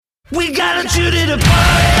We gotta shoot it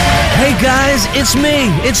apart. Hey guys, it's me.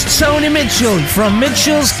 It's Tony Mitchell from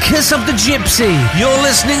Mitchell's Kiss of the Gypsy. You're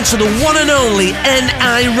listening to the one and only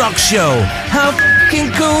N.I. Rock Show. How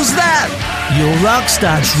f***ing cool's that? Your rock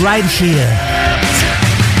starts right here.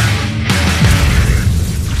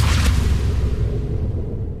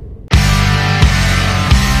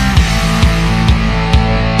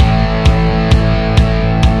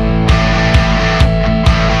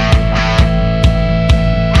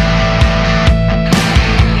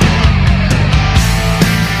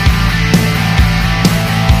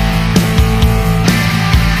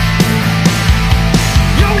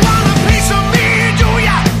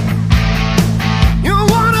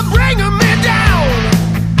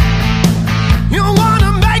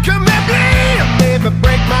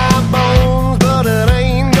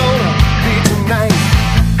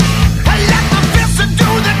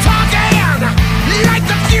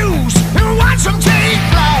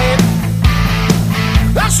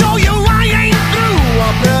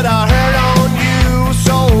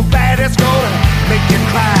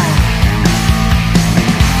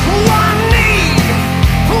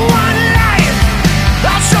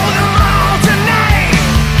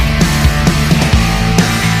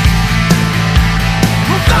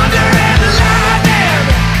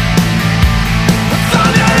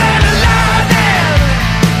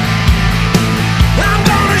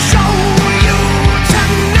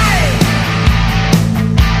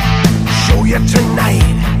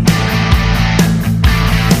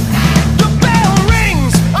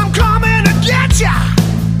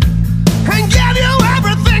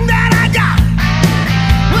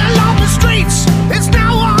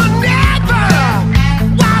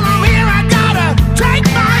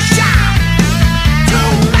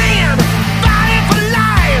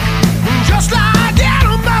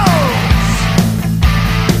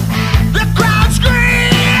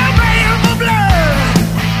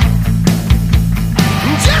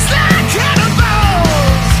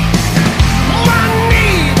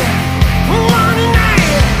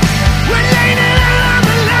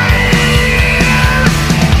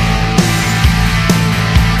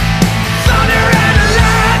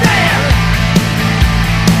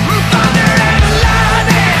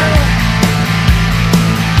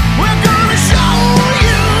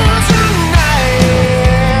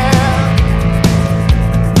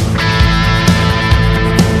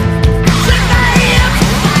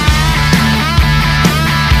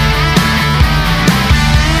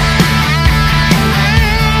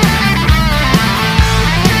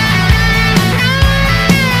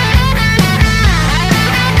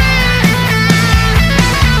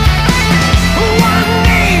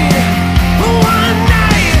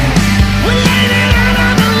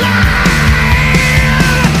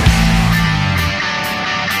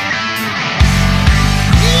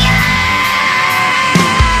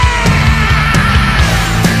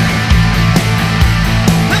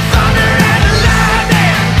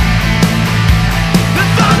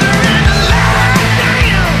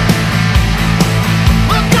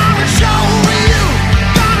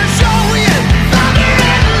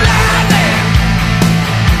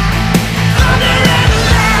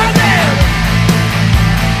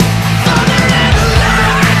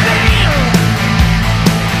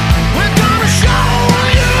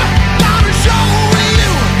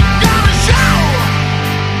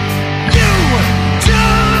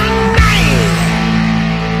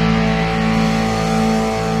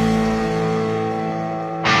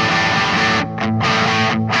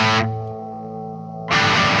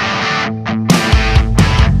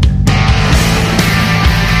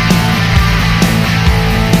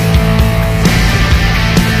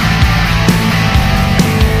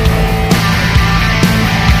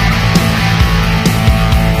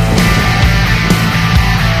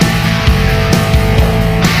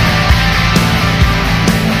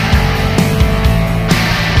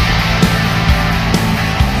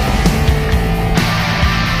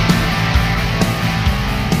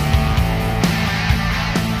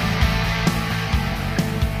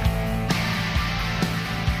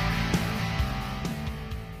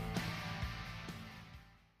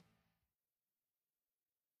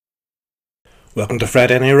 Welcome to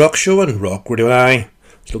Friday Night Rock Show and Rock Radio I.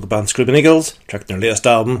 It's local band Screaming Eagles, tracked their latest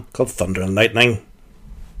album called Thunder and Lightning.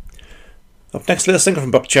 Up next, latest single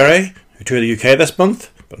from Buckcherry, who toured the UK this month,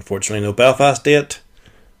 but unfortunately no Belfast date.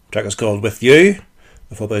 The track is called With You,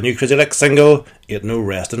 followed by a new Crazy Lixx single, Ain't No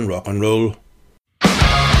Rest in Rock and Roll.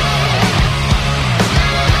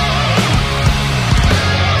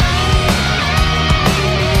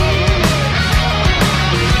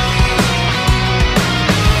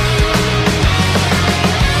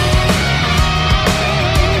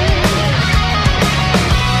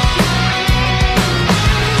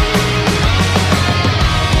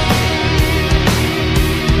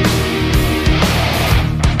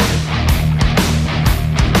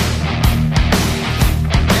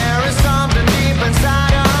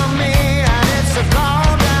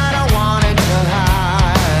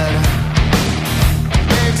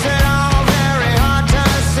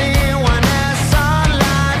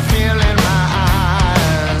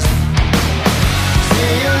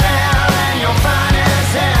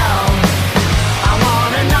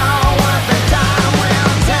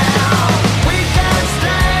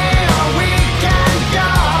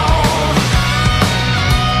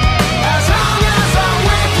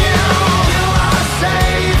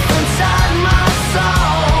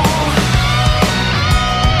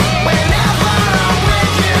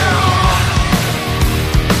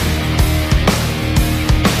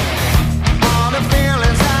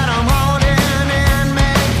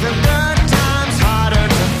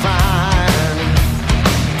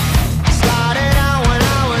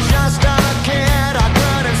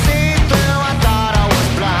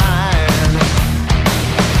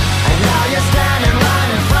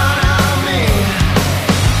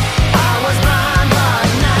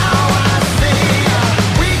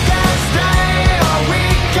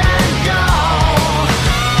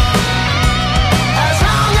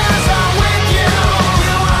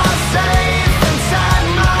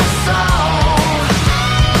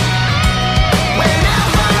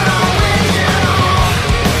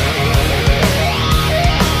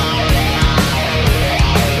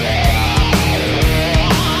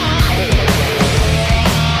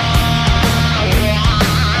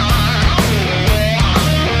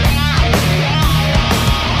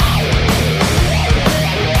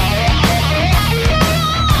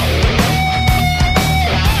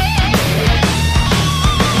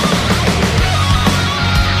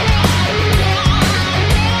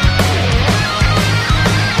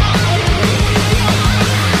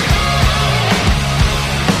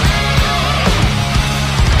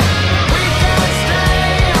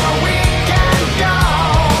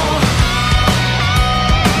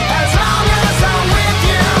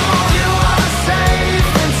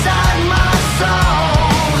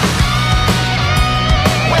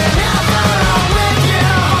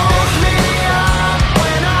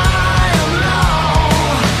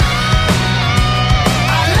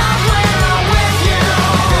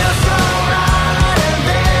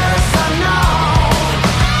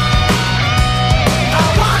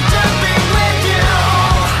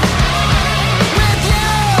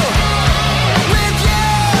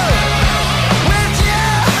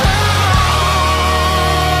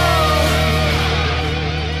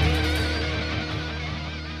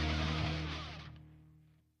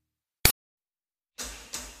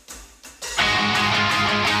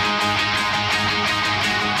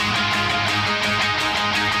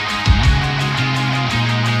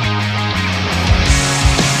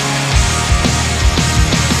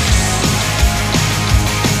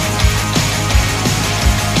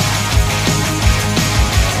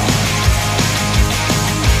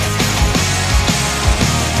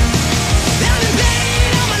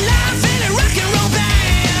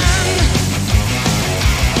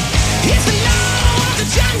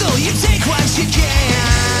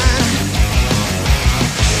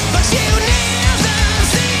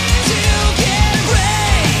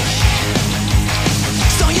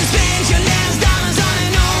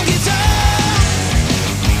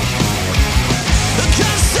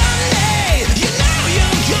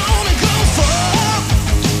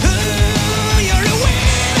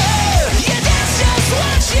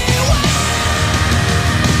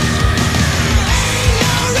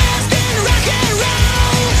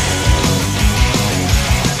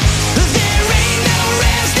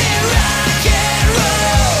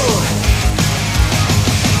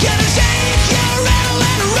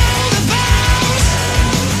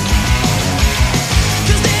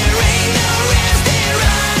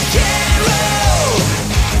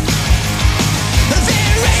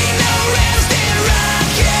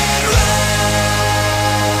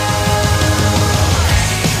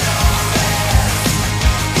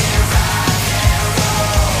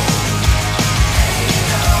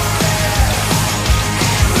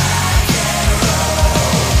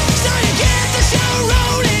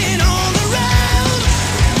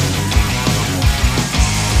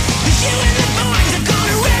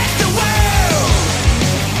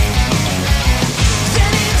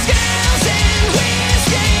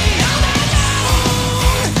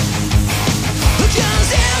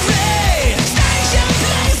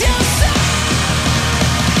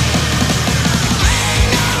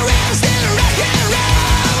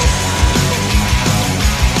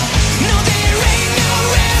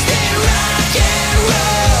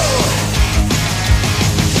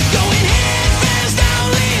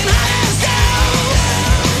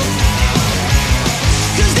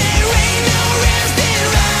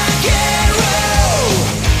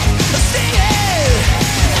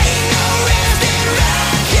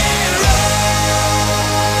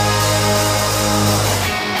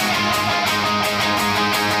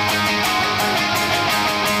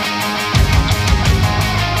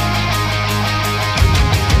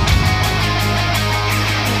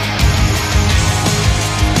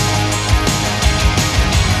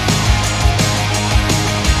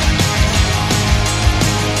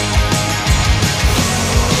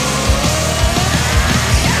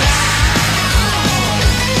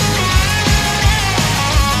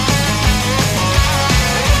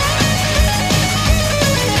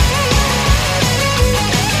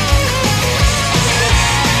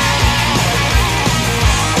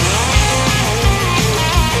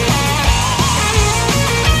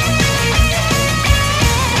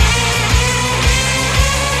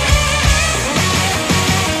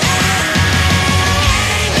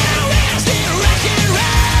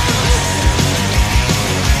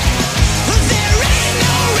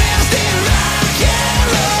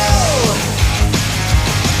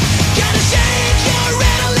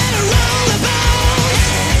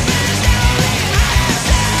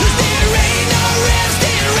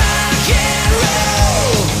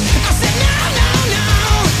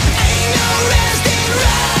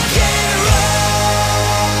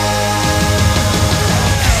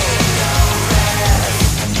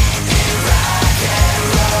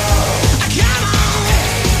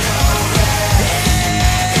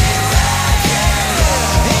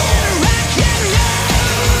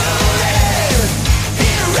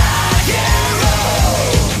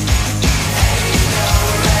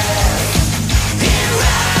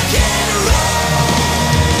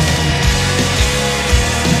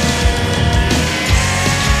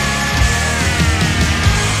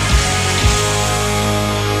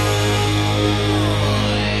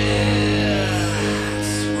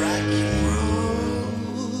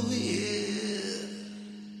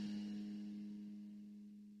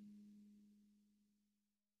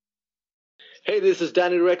 this is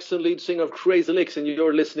Danny Rexon, lead singer of Crazy Lixx, and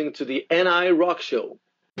you're listening to the NI Rock Show.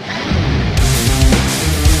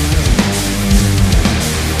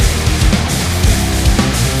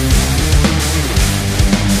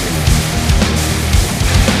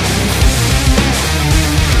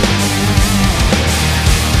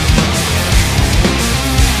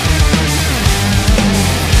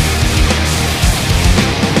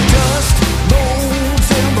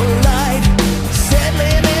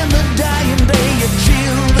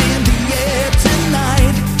 Chilled in the air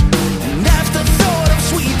tonight, and that's the thought of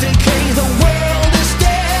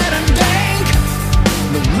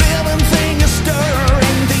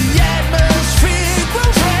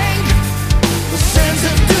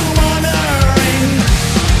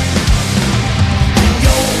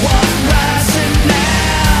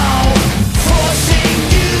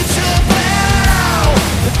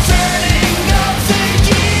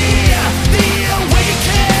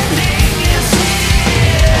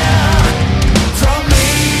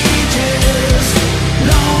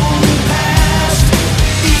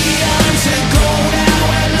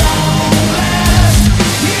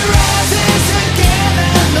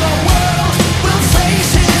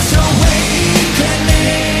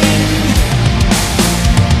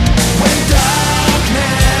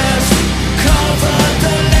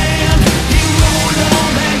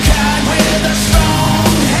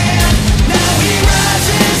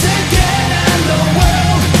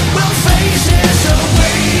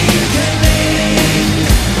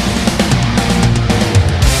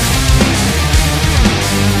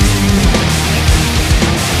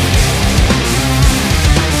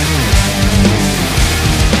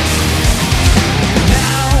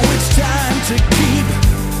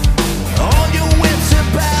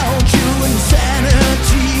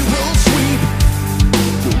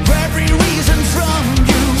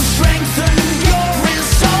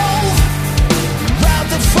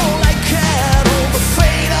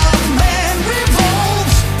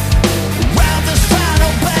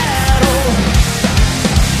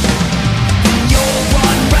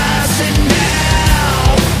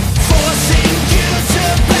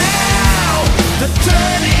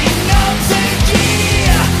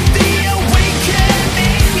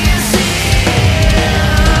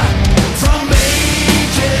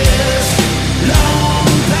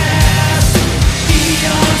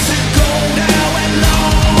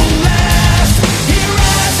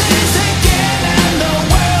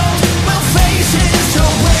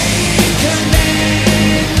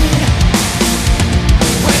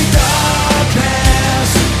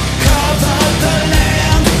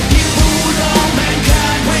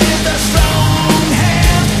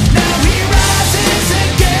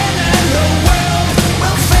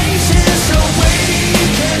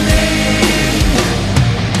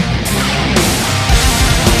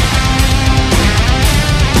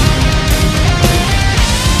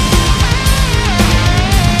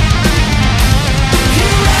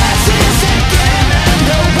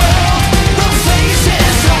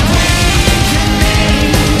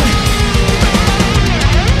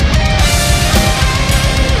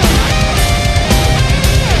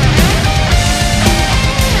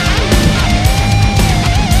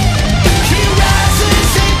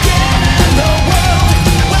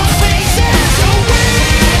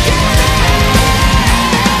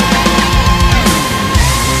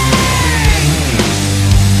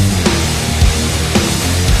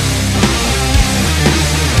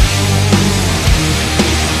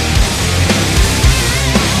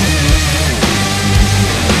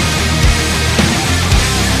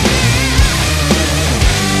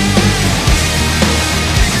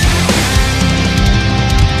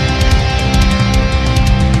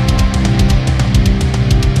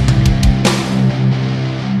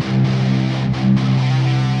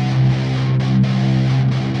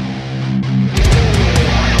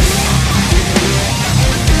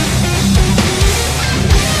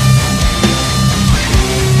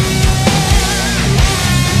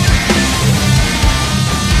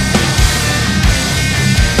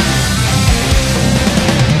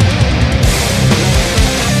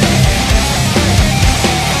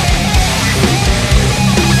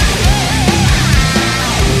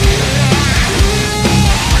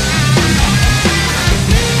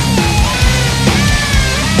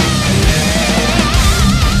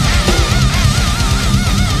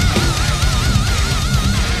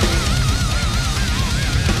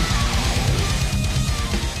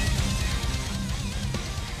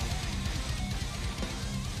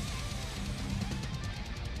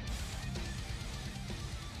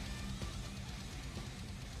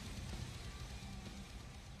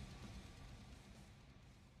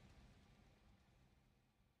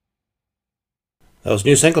That was a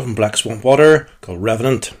new single from Black Swamp Water called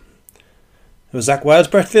Revenant. It was Zakk Wylde's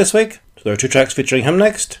birthday this week, so there are 2 tracks featuring him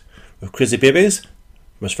next, with Crazy Babies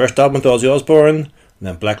from his first album with Ozzy Osbourne, and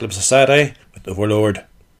then Black Lip Society with Overlord.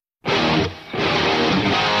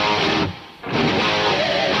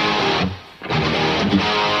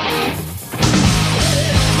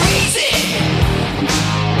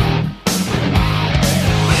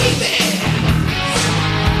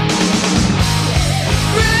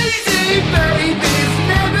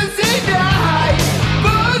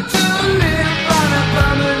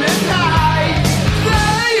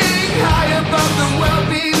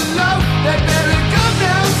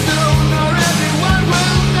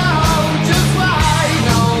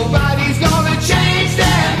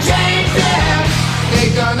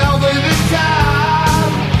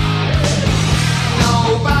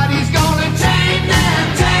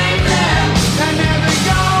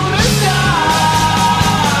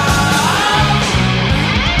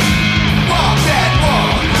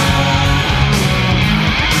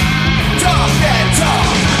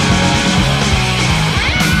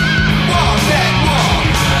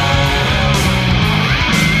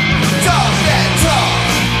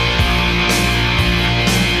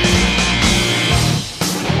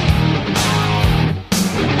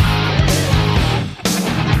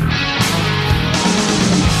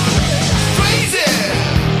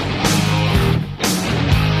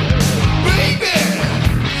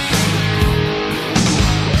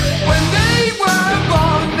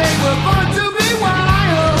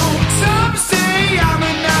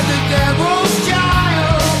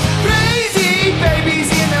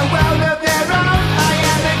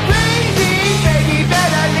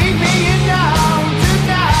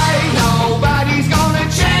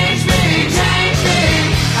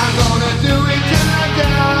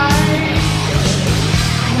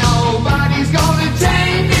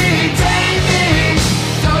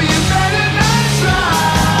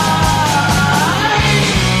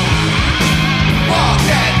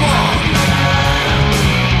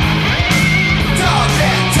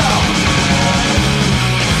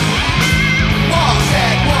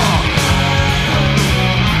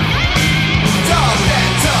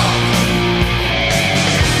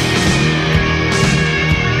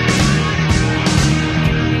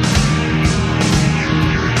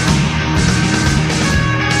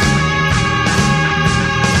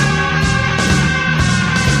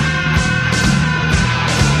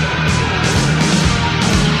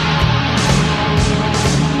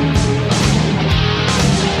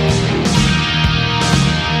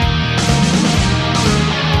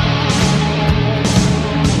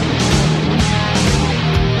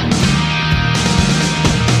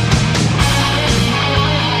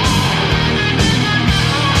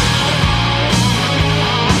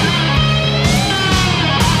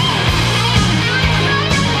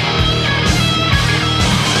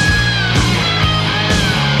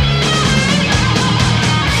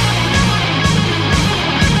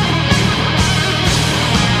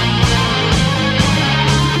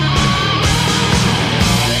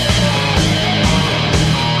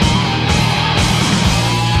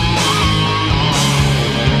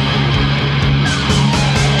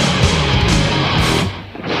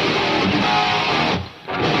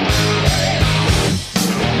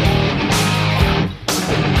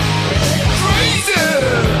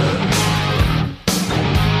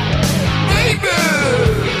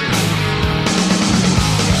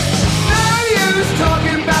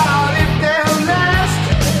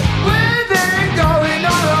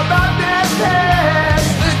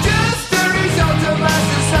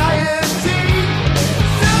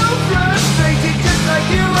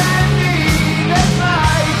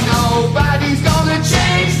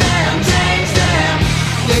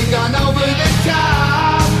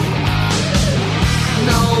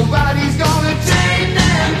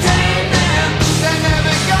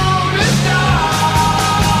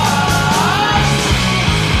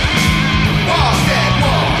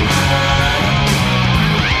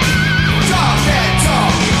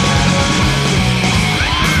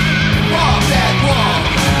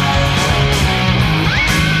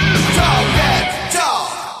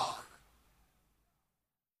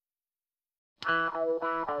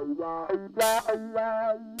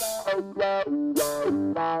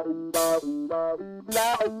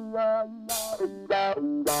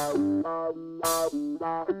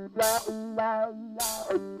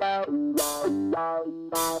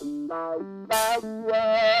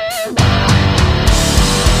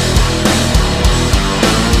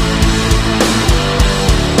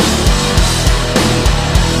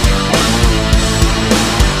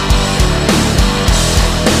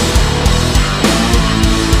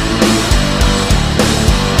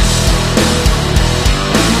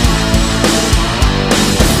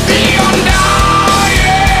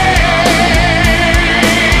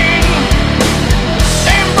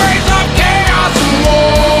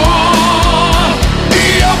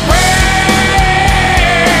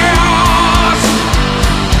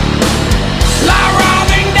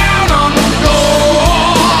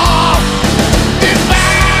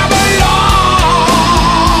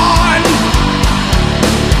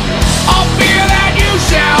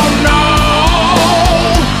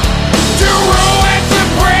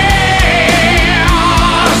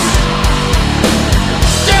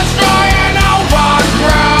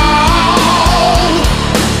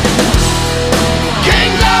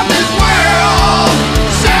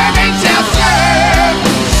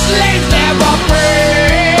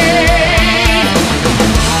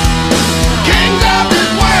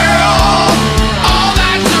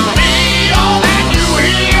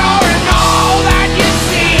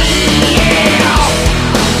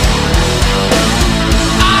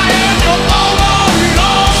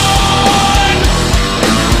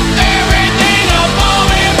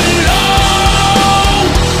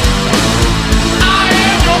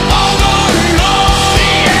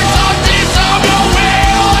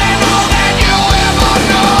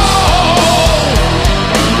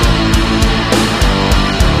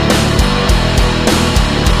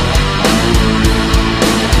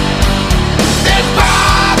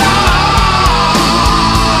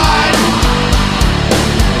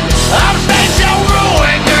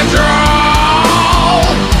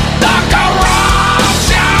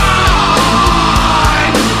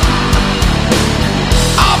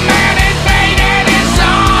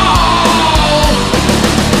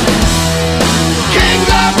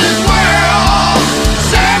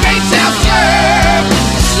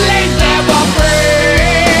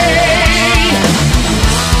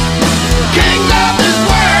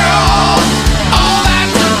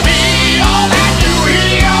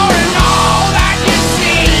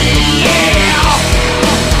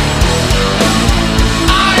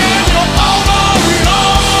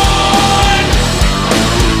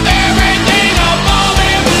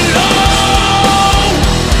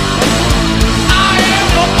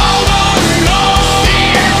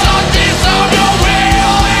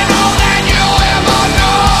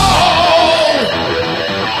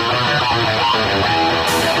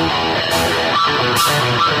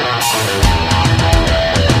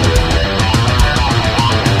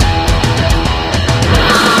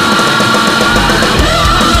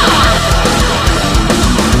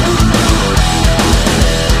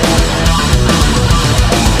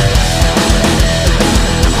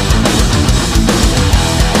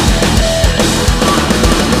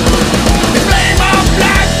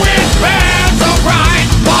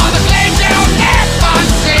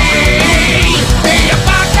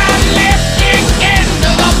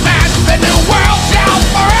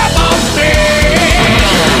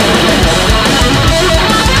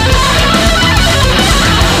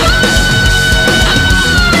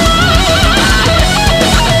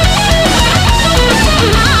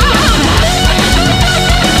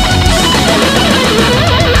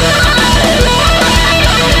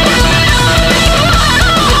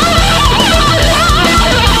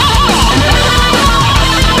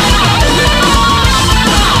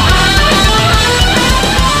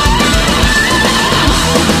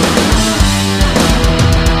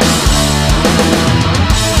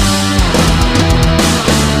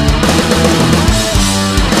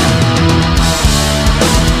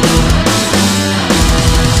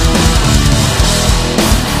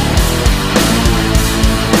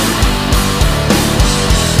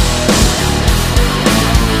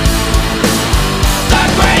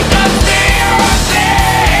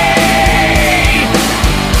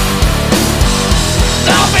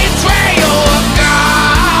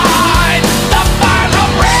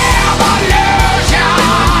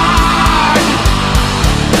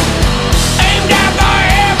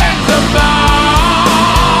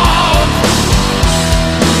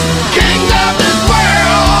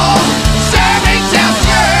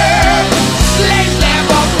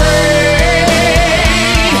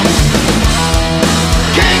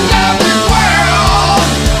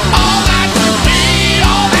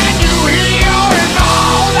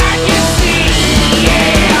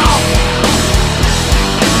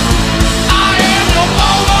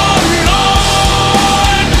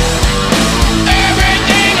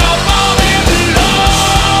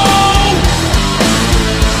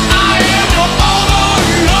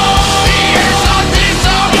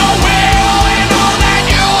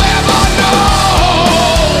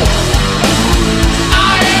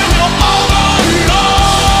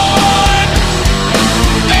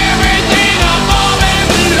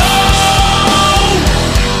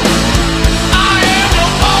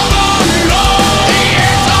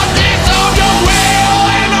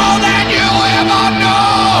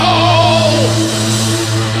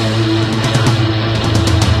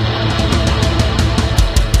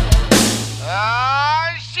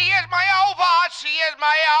 is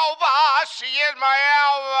my over, she is my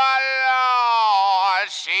overlord,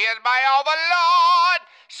 she is my overlord,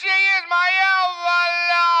 she is my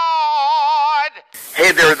overlord.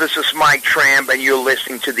 Hey there, this is Mike Tramp, and you're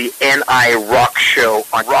listening to the NI Rock Show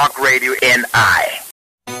on Rock Radio NI.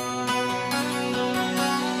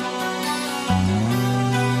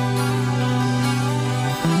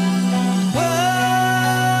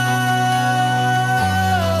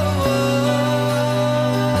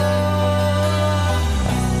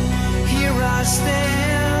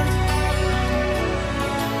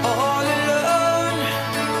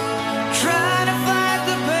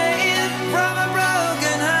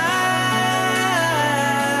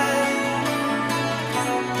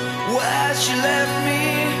 She left me,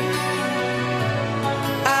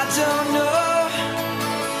 I don't know,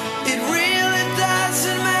 it really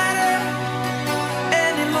doesn't matter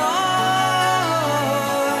anymore.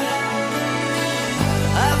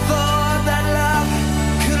 I thought that love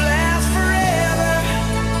could last forever,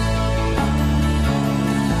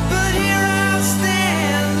 but here I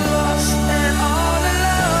stand, lost and all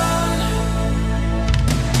alone.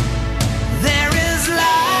 There is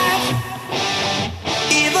life,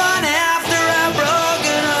 even after a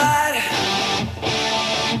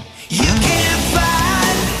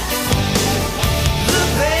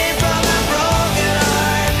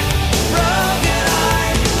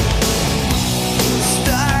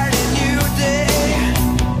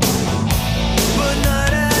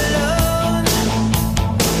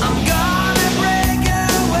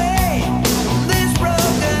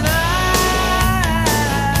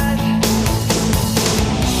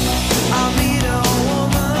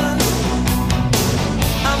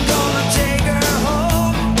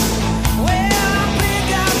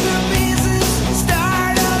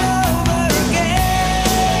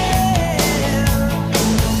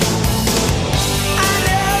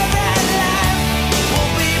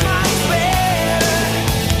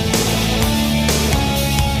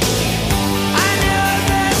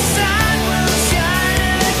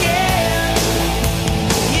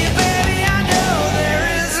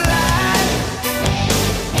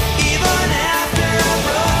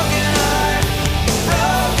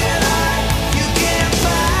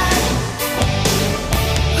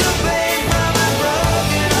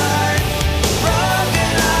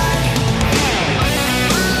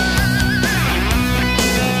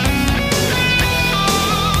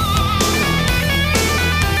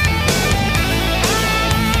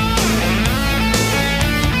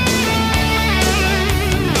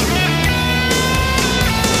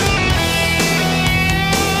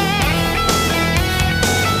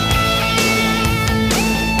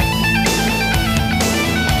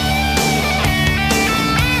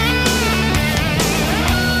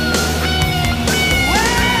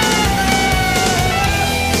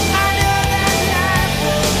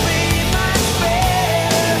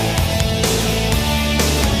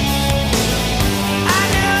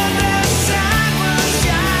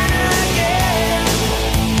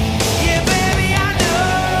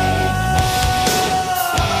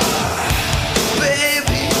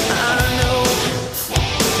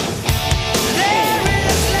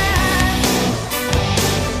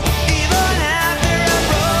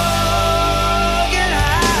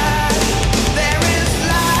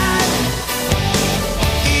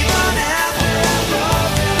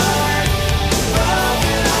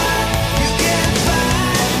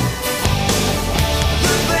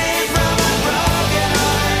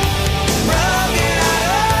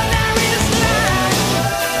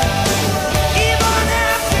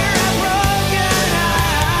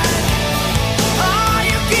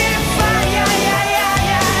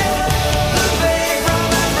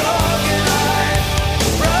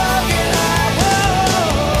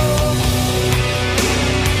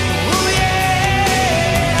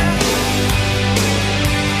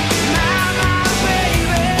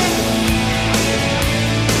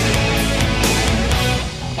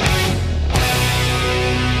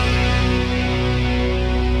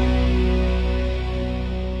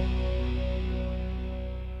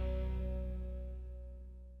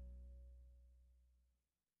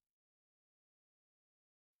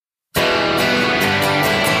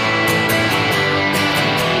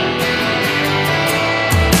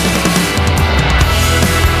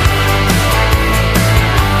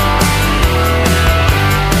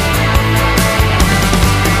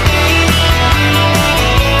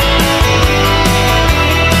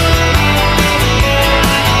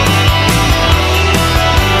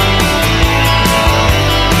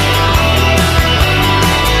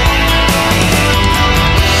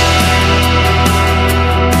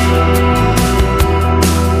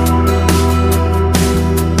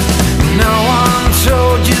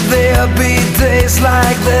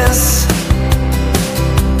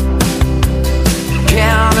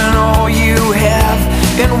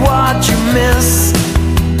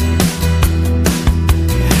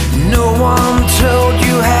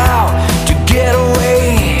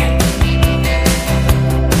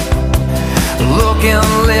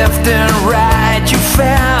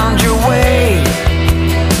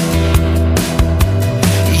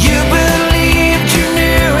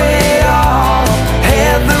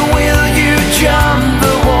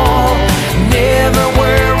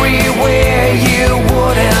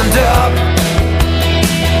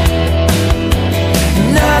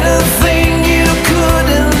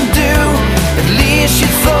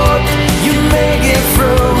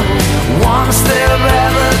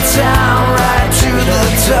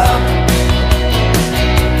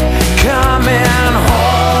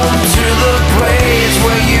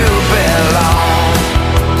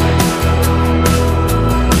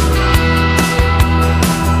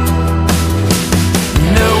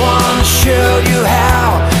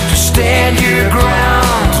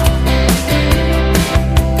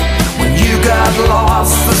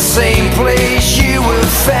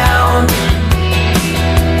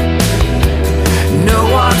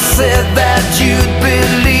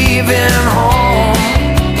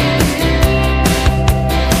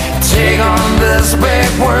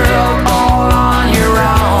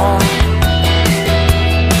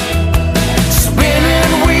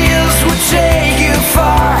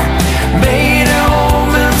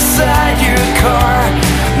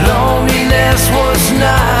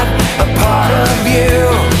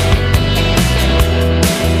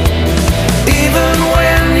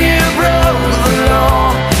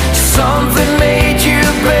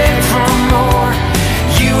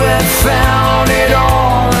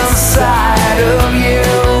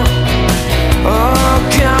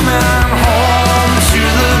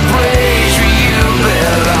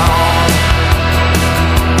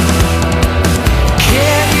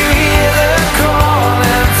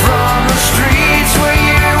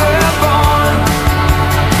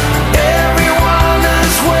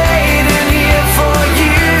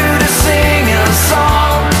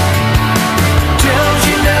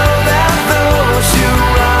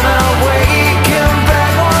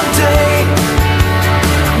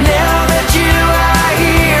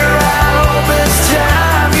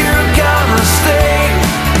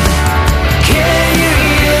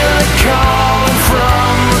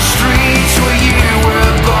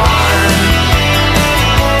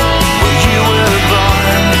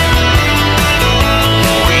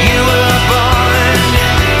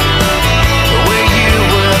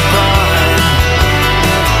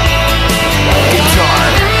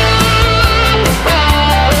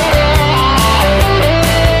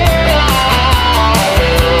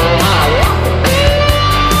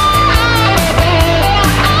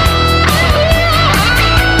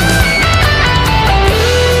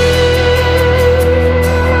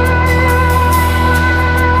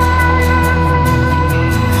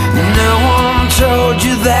told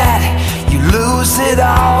you that you lose it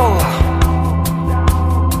all.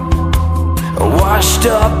 Washed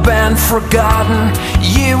up and forgotten,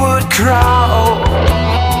 you would crawl.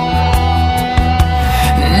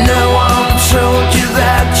 No one told you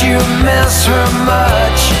that you miss her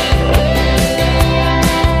much.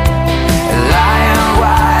 Lying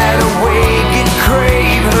wide awake and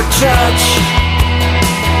crave her touch.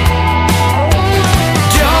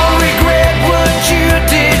 Don't regret what you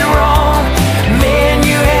did wrong. Man,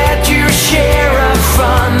 you had your share of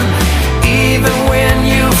fun. Even when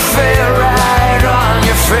you fell right on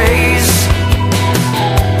your face,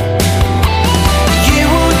 you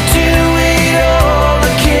would do it all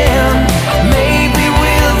again, maybe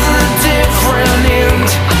with a different end.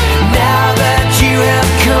 Now that you have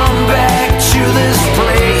come back to this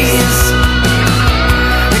place,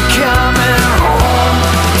 coming home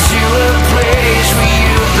to a place where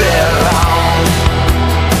you belong.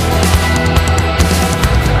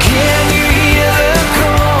 Can you hear the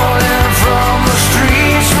calling from the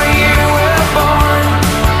streets where you were born?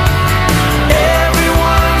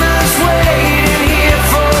 Everyone is waiting here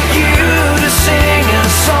for you to sing a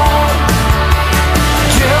song.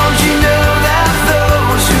 Don't you know that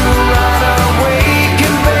those who run away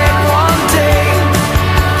can beg one day?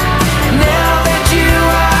 Now that you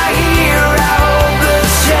are here, I hope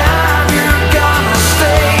this time you're gonna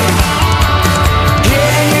stay.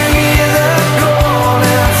 Can you hear the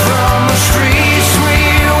calling from the streets where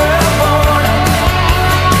you were born?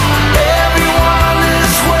 Everyone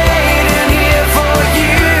is waiting here for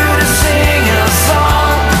you to sing a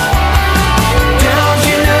song. Don't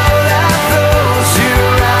you know that those who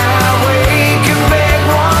run away can beg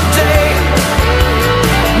one day?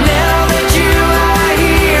 Now that you are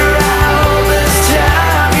here, I hope this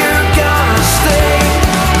time you're gonna stay.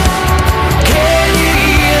 Can you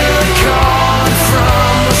hear the calling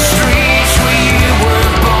from the streets where you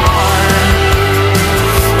were born?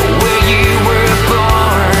 Where you were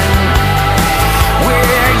born?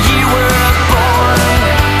 Where you were born?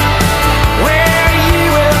 Where you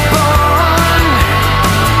were born?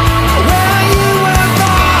 Where you were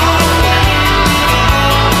born?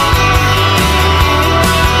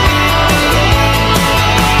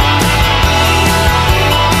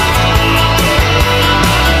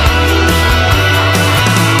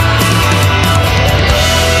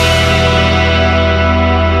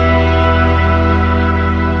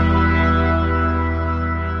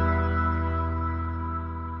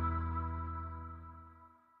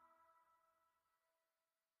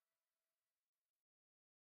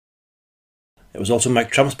 It was also Mike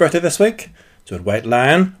Tramp's birthday this week, so had White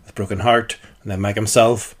Lion with Broken Heart, and then Mike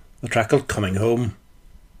himself, the track called Coming Home.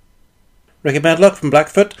 Ricky Medlock from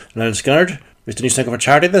Blackfoot and Leonard Skinner released a new single for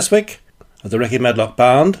charity this week as the Ricky Medlock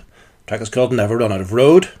Band. The track is called Never Run Out of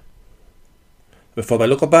Road. Before by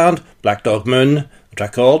local band Black Dog Moon, the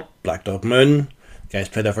track called Black Dog Moon. The guys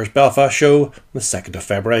played their first Belfast show on the 2nd of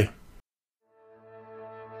February.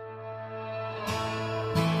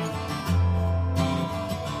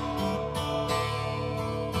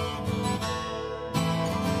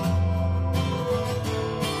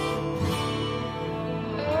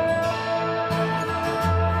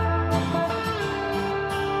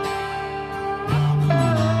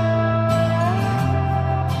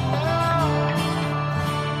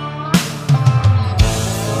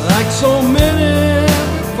 Like so many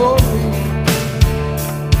before me,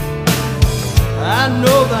 I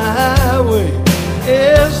know the highway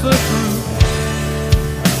is the truth.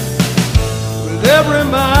 With every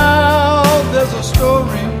mile there's a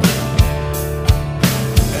story,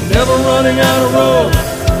 and never running out of road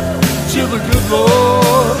till the good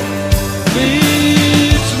Lord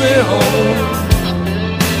leads me home.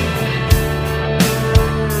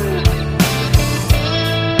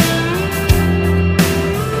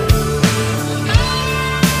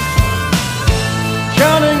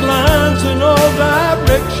 Counting lines in all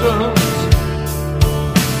directions,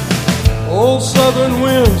 old southern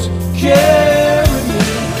winds carry me,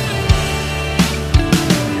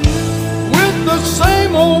 with the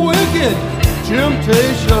same old wicked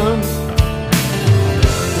temptations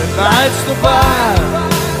that lights the fire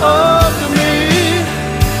under me.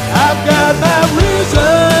 I've got my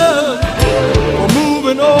reason for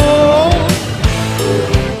moving on,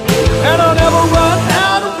 and I'll never run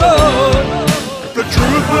out of road. The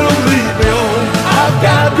truth will lead me on. I've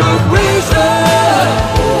got good reason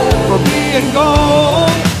for being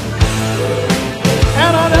gone,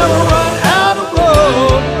 and I'll never run out of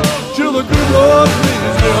road till the good Lord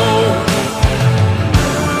leads me on.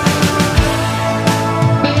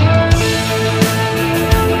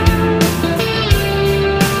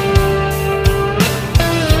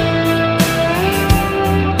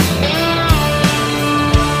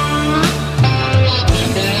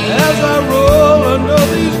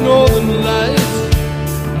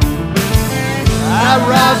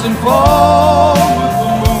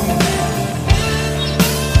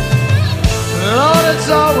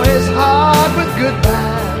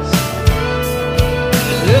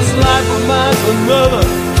 another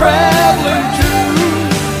traveling too.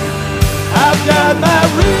 I've got my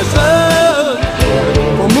reason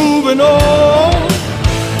for moving on,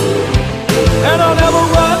 and I'll never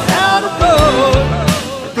run out of blood.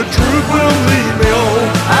 The truth will lead me on.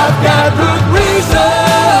 I've got good reason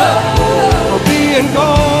for being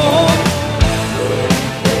gone,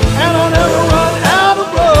 and I'll never run out of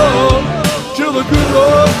blood till the good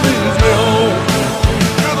Lord leads me home.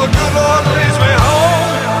 Till the good Lord leads me home.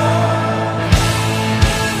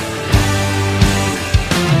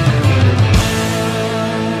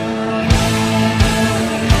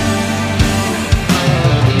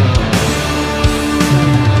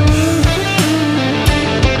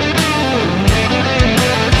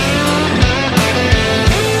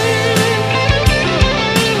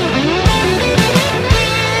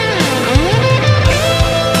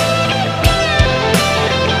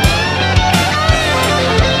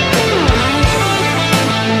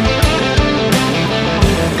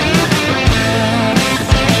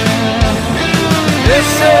 They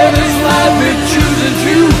say this life it chooses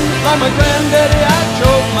you. Like my granddaddy, I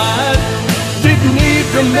chose mine. Didn't need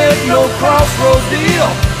to make no crossroads deal.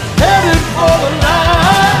 Headed for the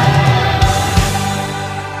line.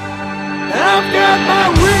 I've got my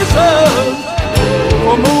reasons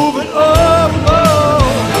for moving up,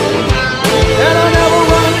 and I never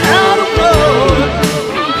run out of road.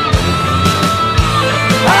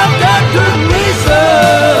 I've got good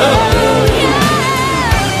reasons,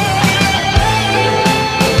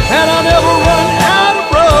 and I never run out of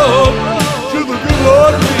road till the good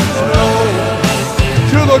Lord leads me home.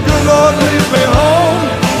 Till the good Lord leads me home.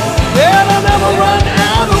 And I never run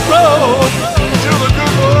out of road till the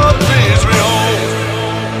good Lord leads me home.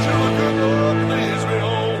 Till the good Lord leads me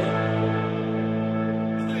home.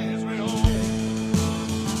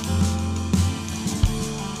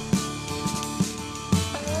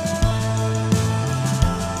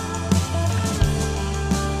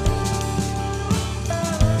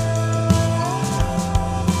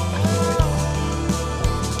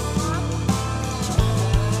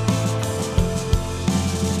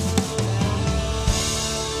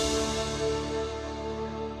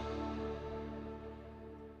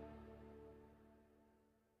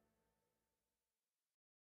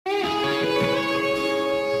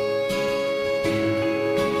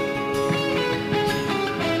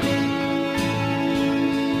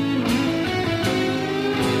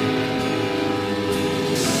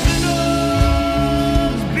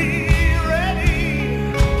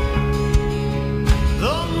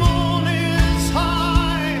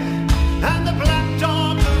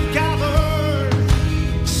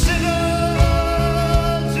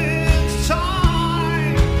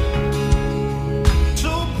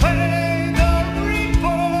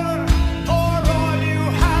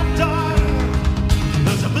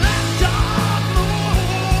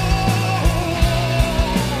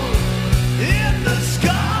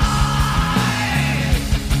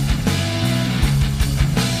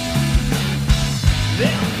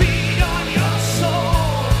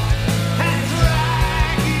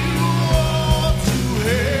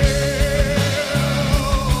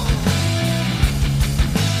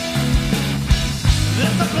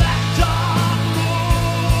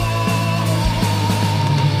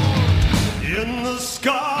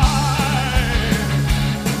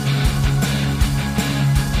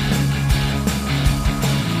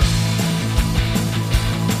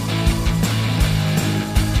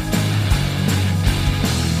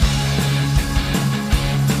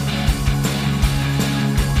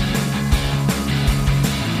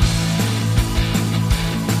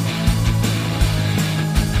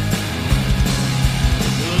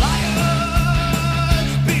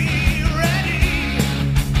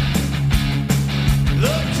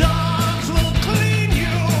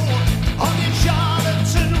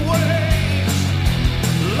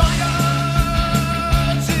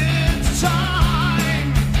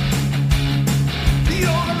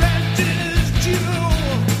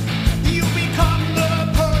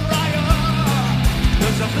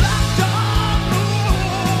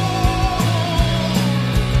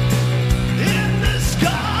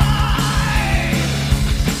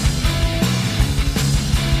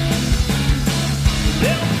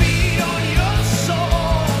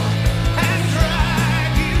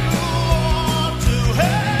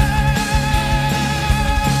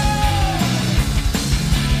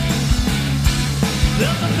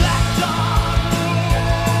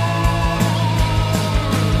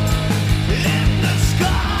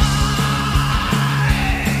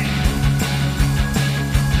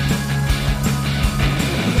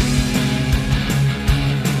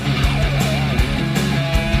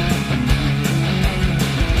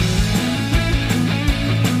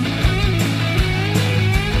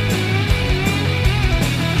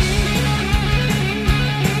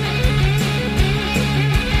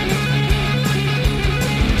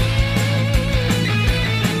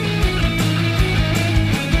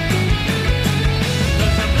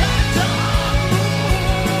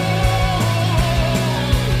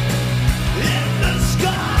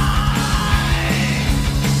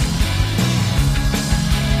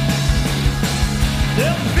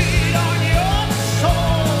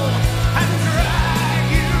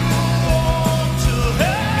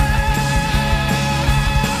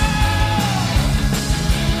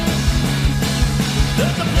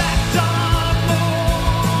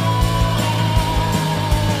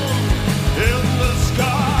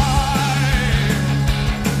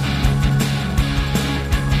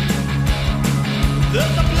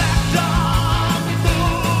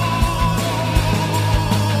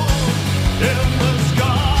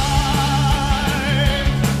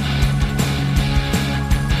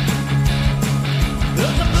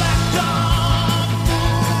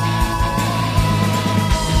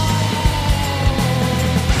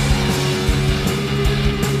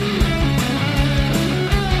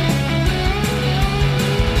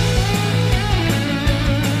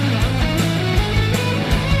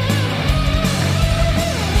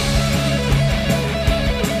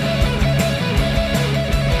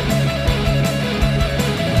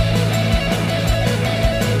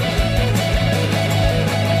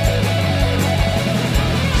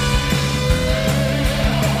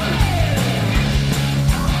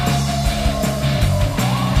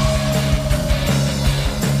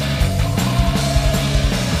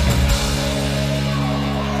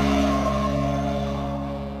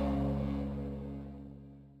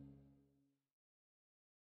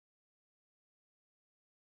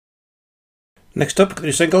 Next up, the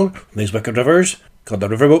new single from these Wicked Rivers called The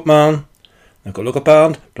Riverboat Man. They've got a local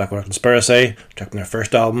band, Blackwater Conspiracy, tracking their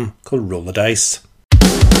first album called Roll the Dice.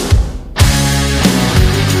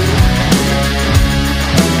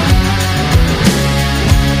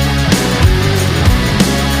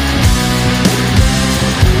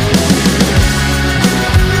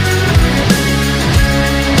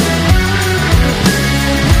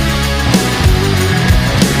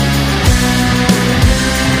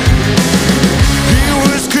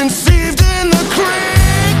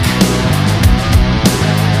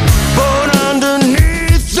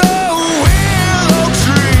 Underneath the wheel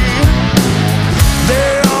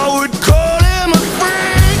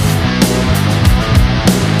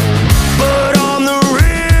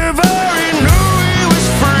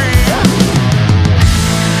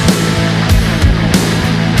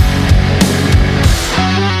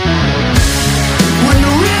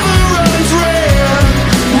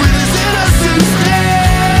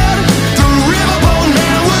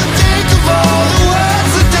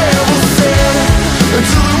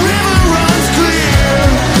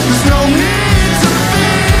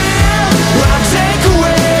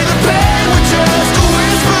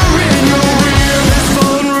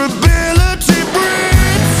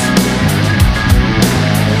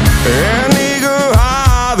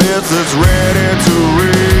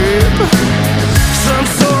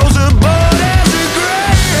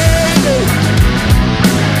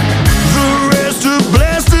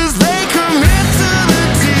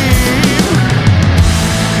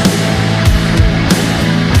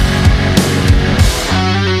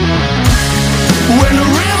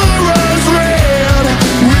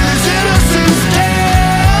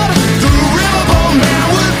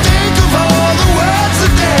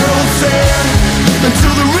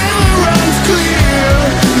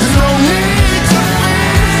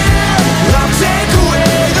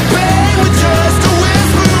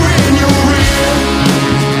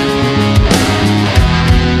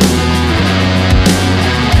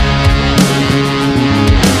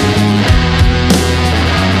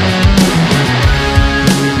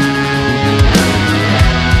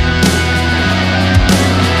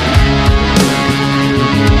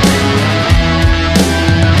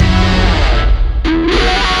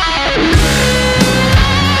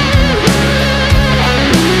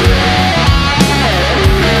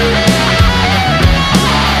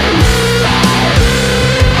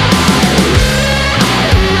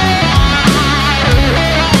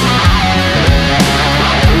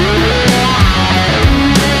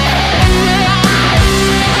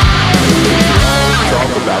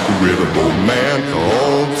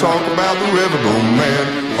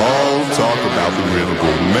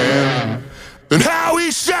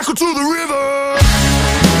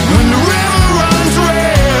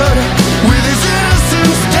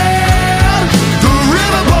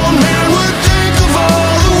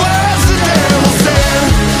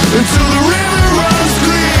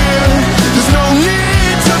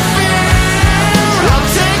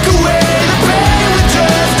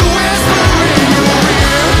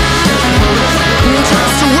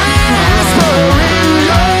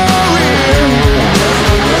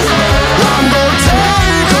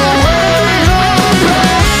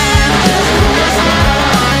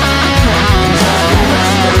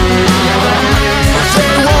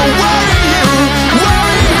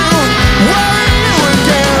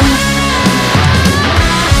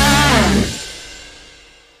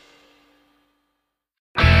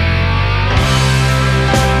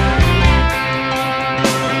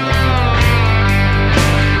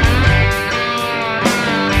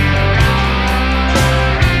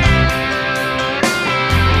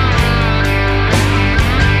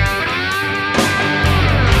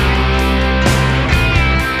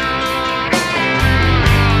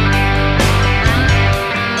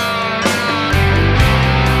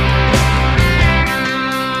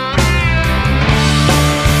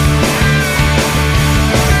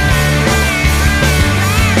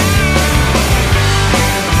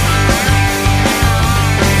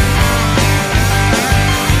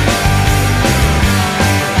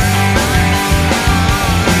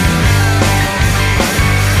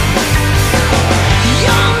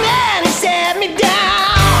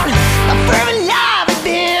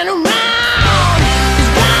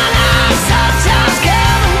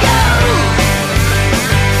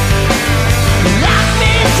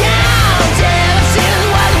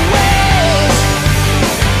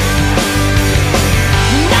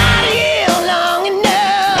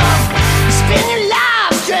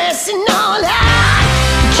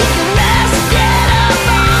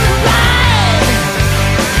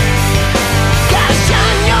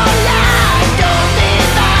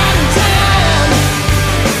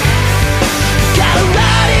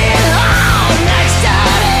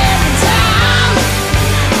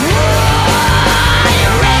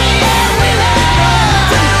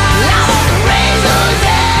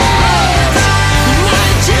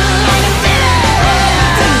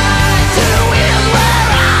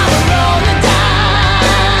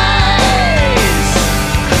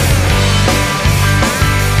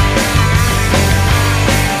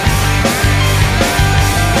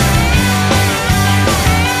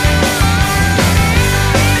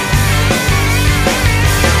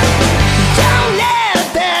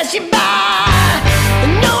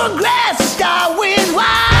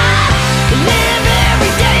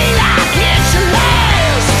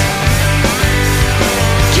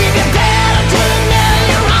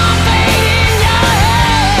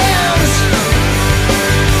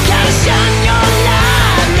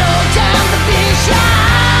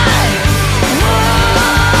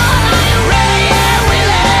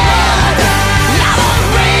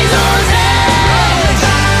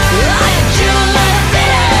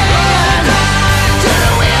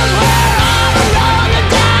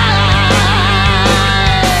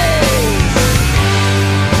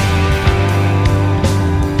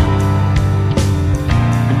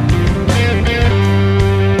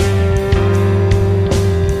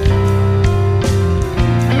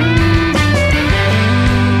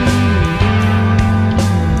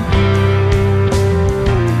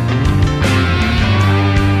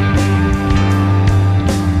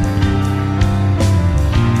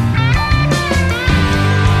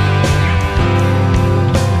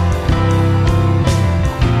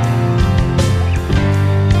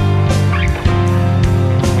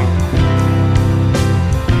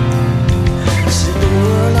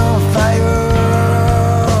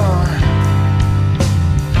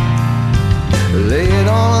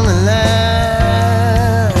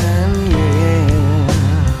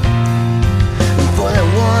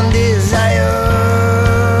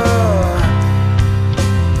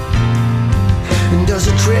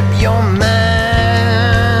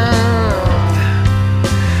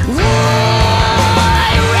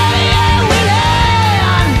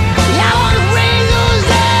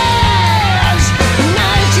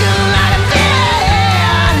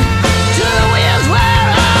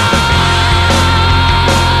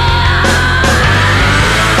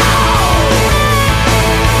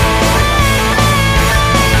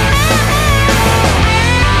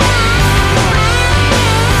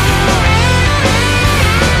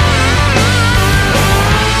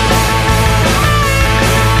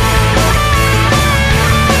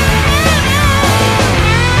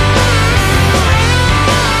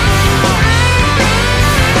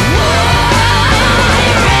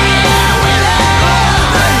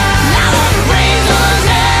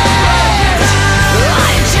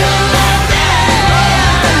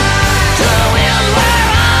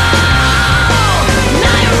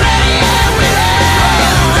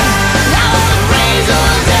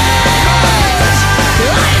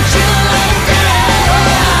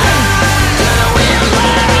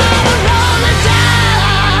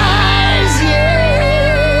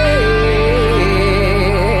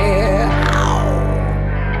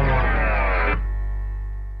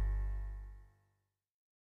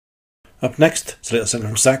Up next, it's a little single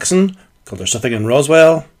from Saxon called There's Something in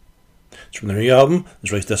Roswell. It's from their new album, it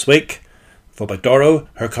was released this week. Followed by Doro,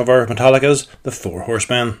 her cover of Metallica's The Four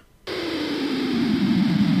Horsemen.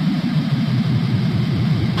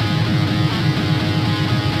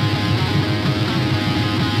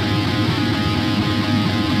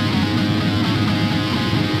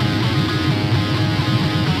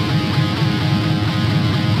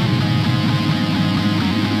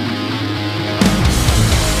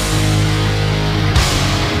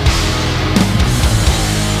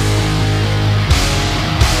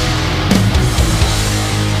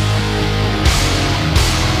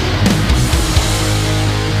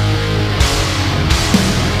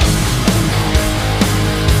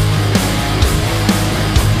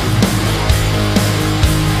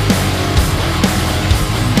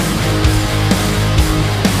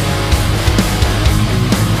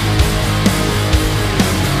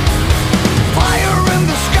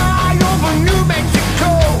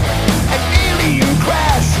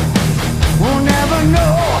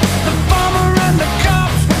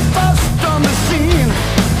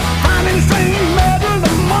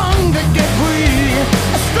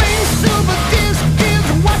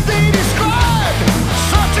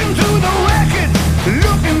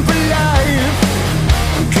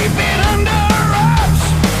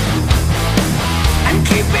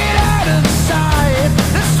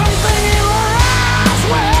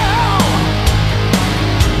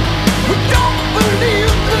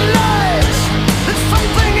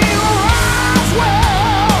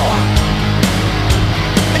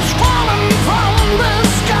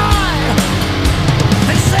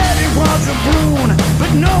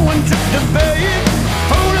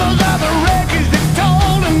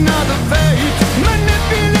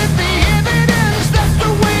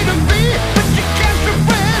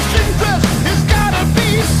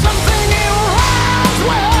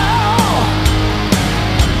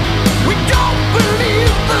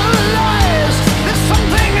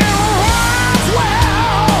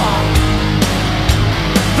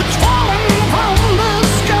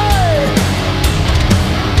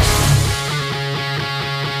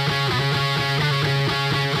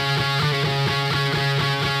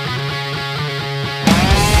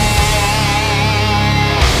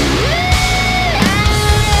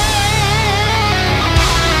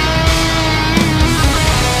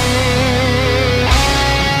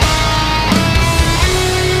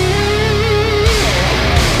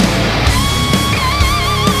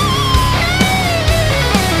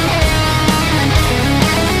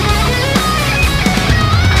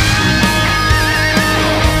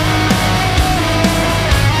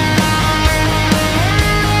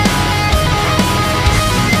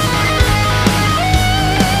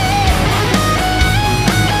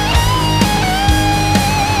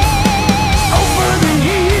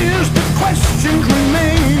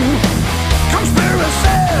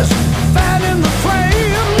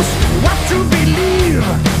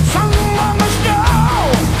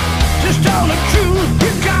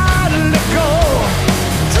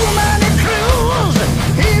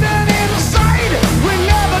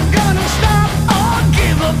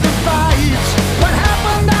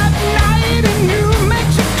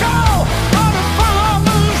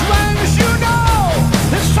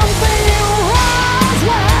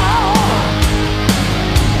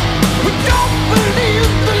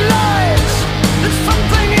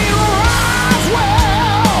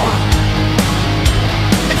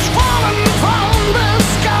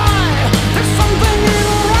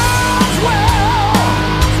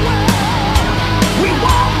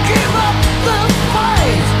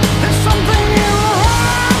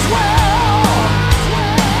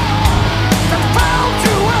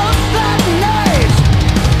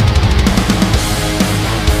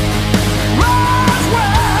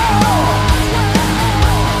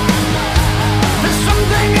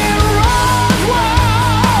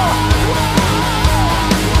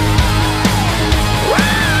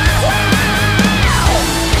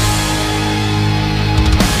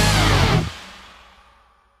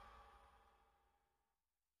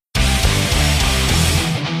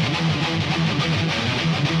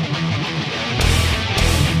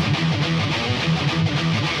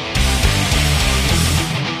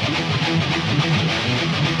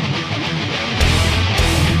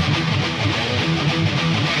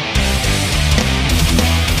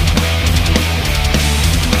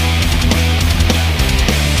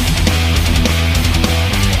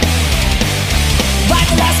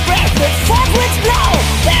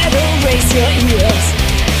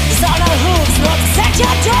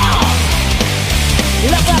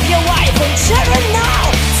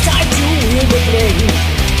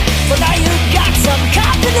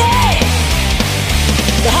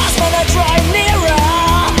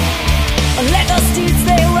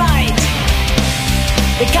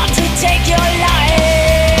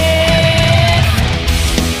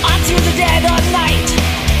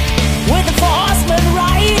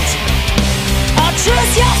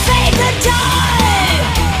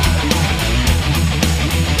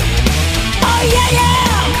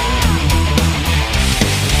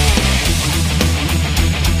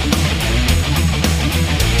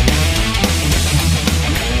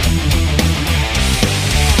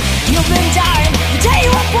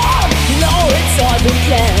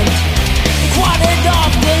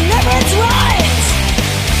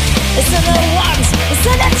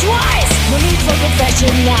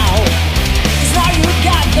 now. 'Cause now you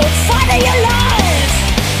got the fight of your life.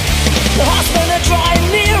 The husband a dry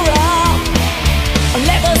mirror, and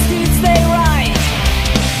let the steeds they ride.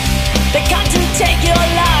 They come to take your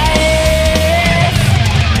life.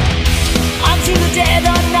 Until the dead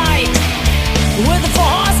of night, with the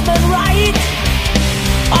four horsemen ride.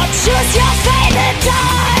 Or choose your fate and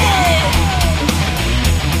die.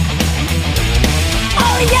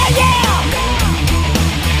 Oh yeah, yeah.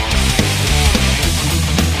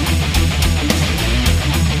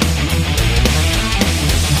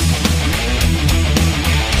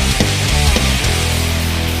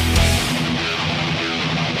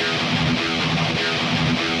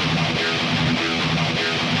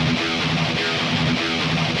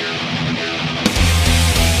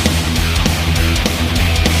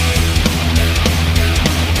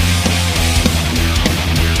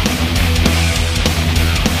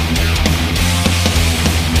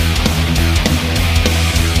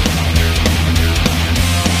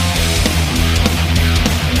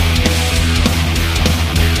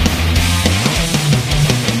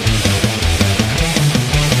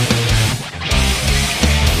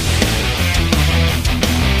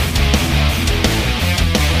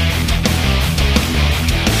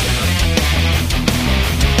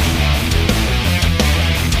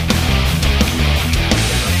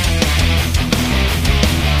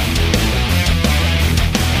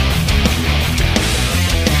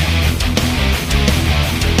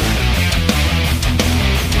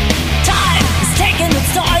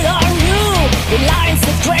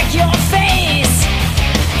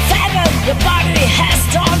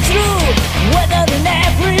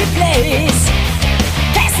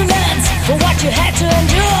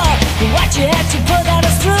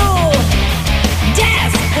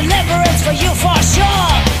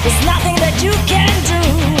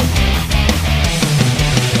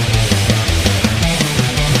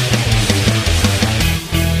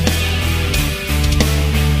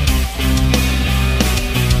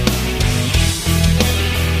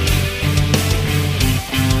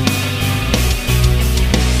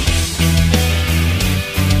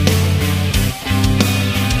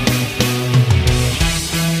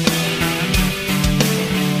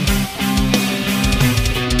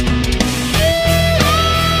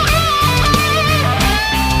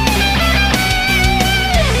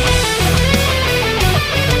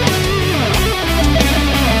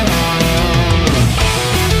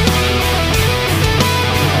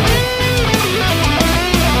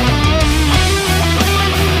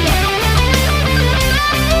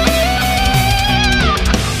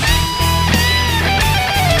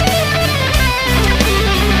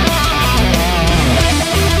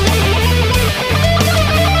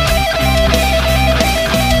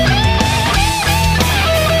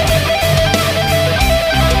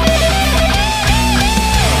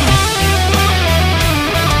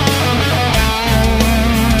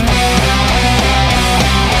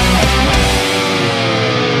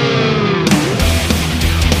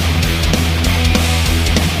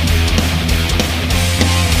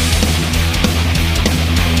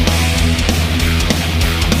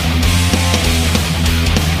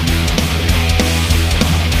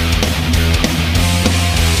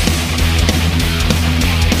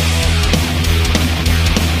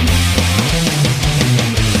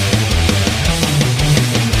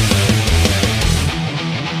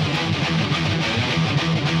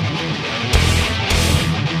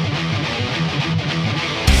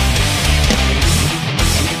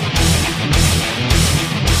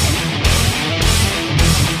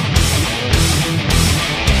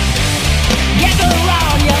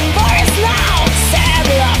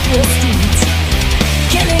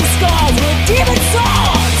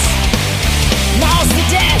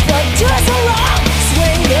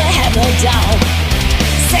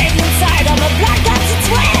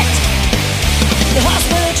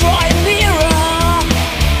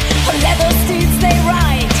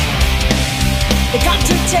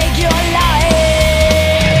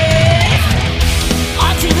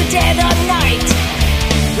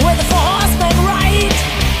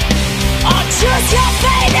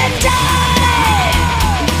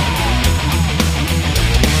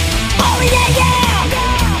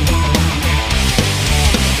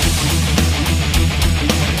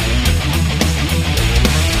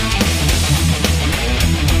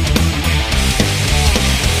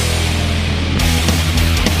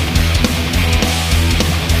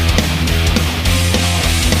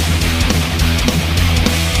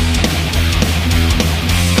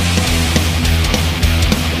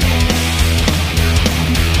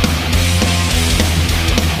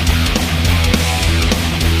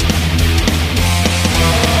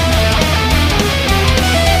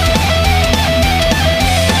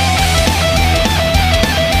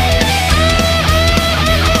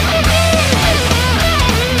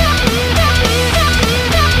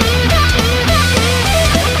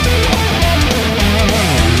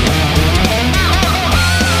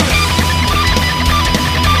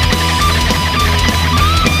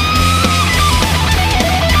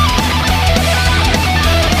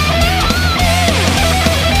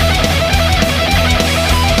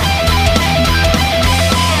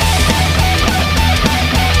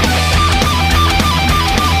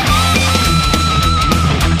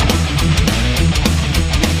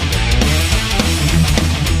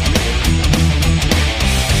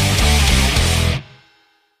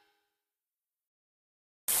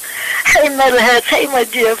 Hey metalheads, hey my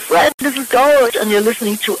dear friend, this is Doro and you're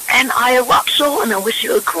listening to NI Rock Show and I wish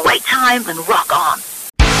you a great time and rock on.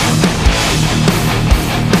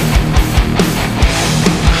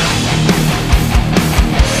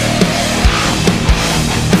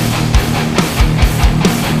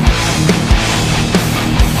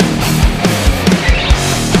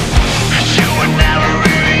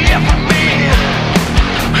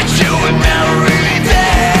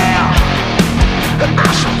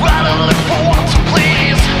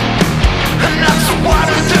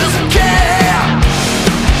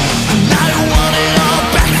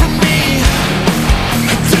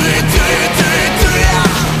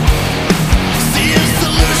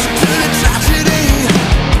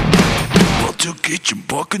 Get your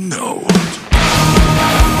bucket nose.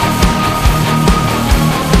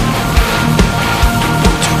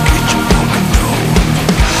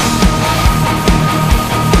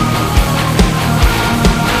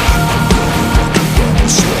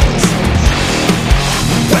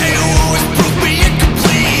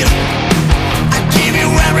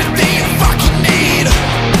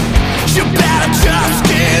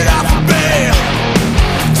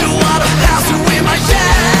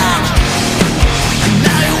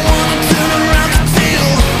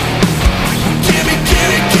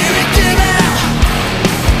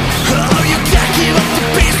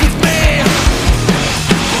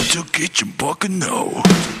 Get your bucket nose.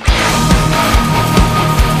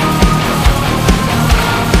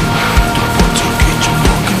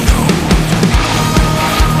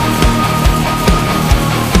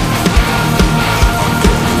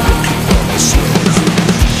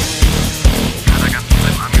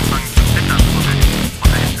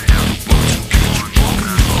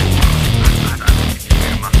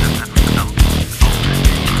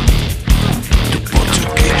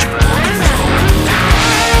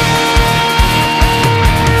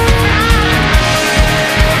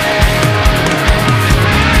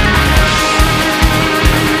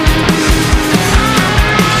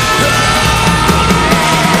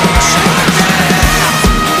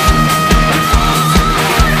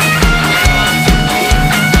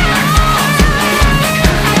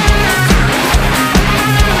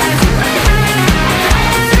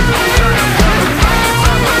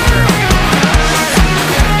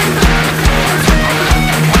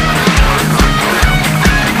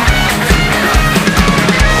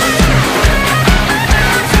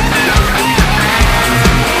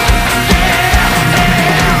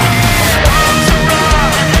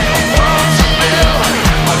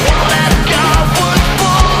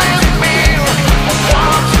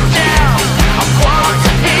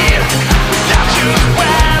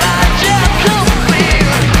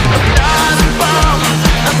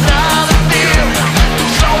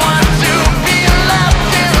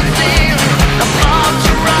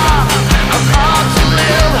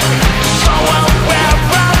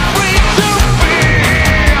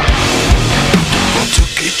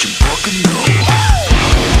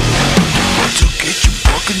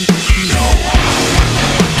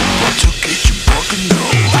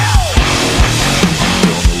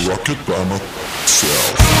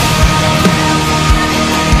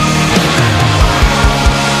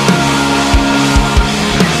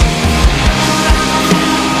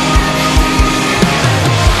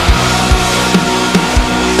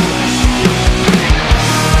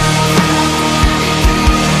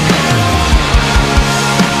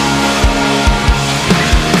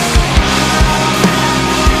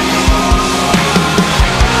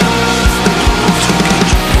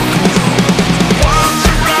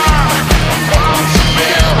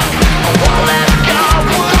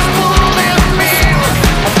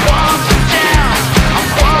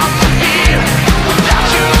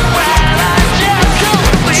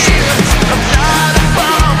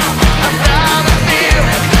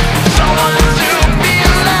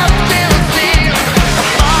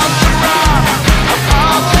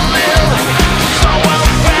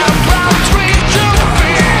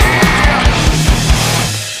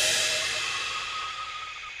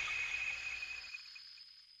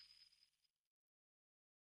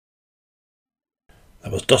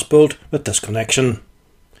 That was Dustbolt with Disconnection.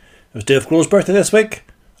 It was Dave Grohl's birthday this week.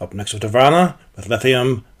 Up next was Nirvana with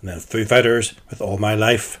Lithium, and then Foo Fighters with All My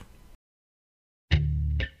Life.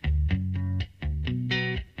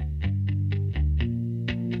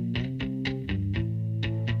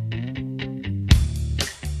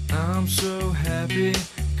 I'm so happy,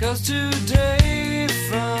 'cause today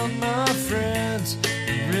found my friends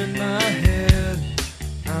are in my head.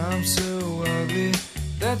 I'm so ugly,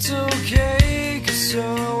 that's okay, 'cause so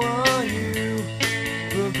are you.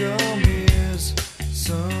 Look on me,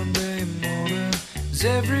 Sunday morning is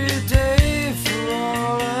every day.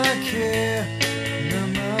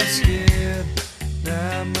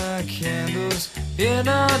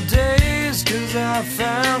 I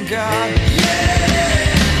found God.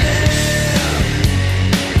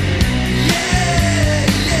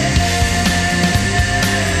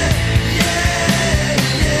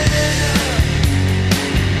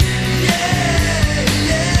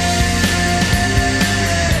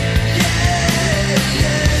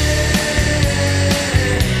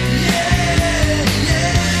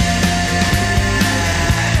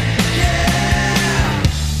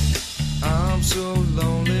 I'm so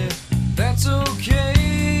lonely, that's okay.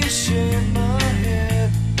 Shake my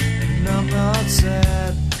head, and I'm not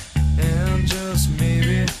sad. And just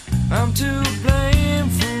maybe I'm to blame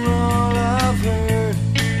for all I've heard.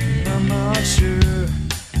 And I'm not sure.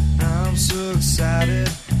 I'm so excited,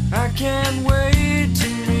 I can't wait to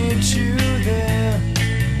meet you there.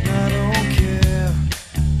 And I don't care,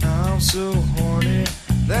 I'm so horny.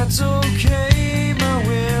 That's okay, my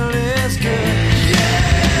will is good.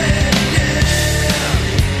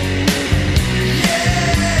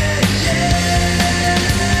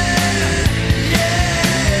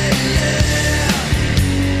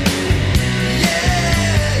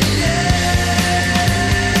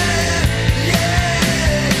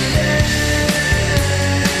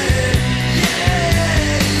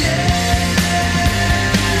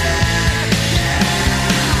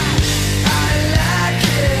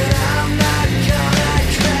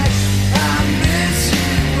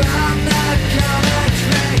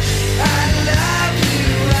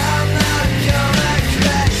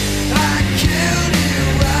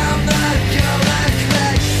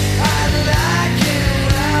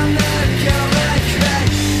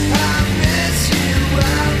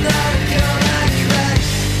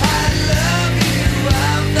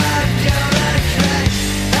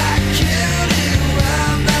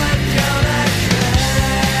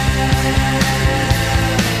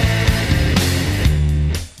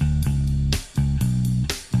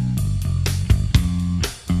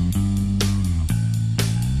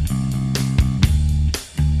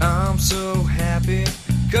 I'm so happy,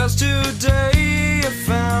 'cause today I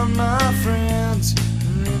found my friends.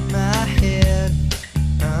 And in my head,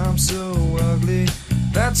 I'm so ugly.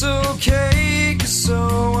 That's okay, 'cause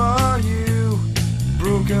so are you.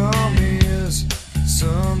 Broke arm is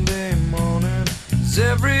Sunday morning, is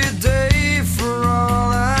every day for all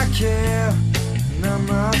I care. And I'm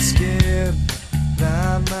not scared,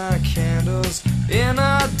 light my candles in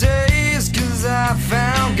our days, 'cause I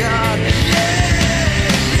found God.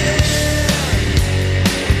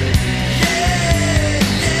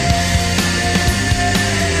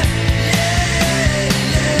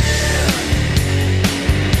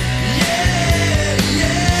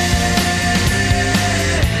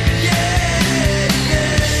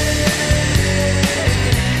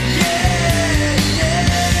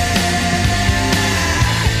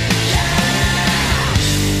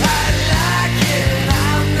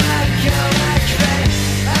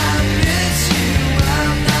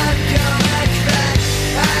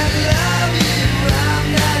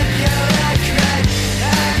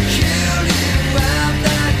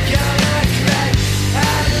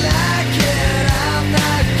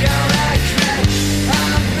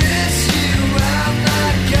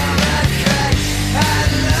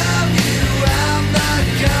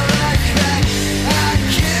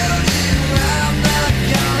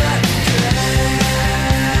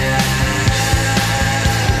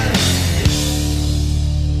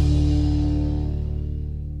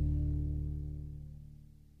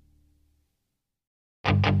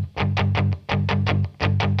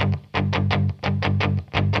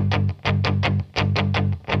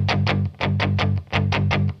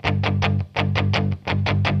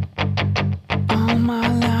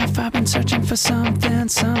 For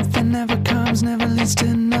something never comes, never leads to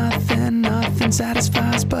nothing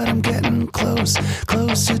satisfies, but I'm getting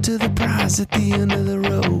closer to the prize at the end of the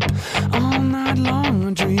rope. All night long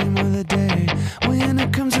I dream of the day when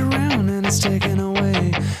it comes around and it's taken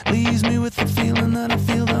away. Leaves me with the feeling that I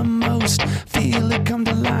feel the most. Feel it come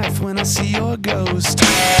to life when I see your ghost.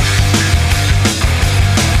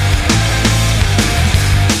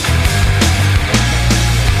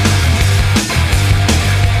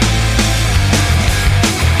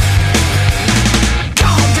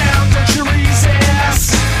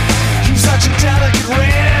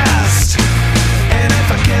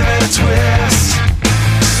 Twist,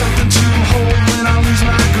 something to hold when I lose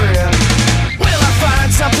my grip. Will I find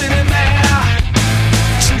something in there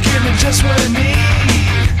to give me just what I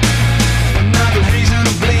need? Another reason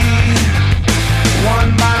to bleed.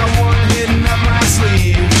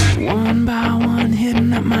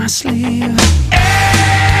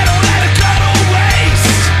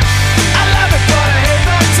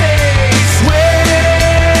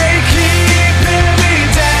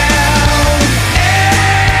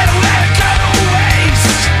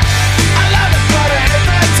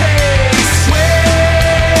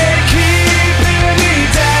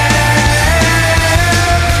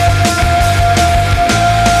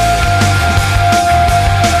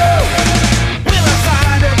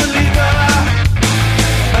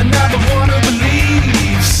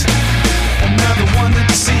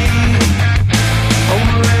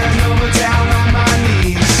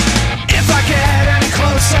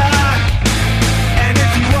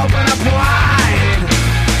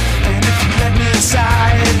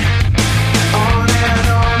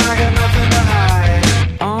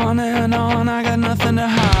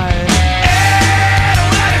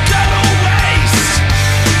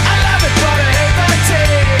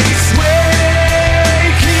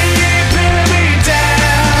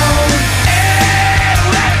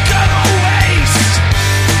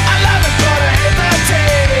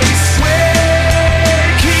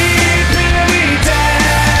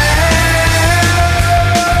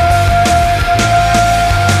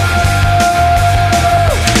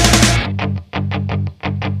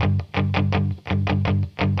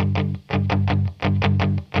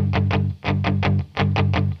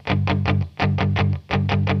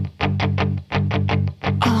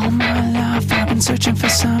 searching for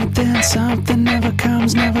something. Something never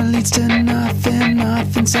comes, never leads to nothing.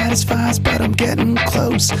 Nothing satisfies, but I'm getting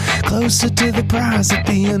close. Closer to the prize at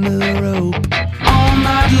the end of the rope. All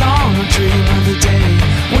night long I dream of the day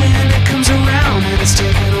when it comes around and it's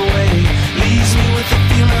taken away. Leaves me with the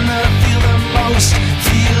feeling that I feel the most.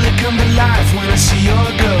 Feel it come to life when I see your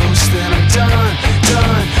ghost. Then I'm done,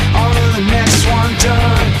 done, on to the next one.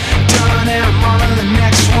 Done, done, and I'm on to the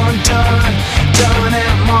next one. Done, done,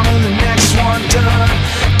 and I'm on to the next one. Done,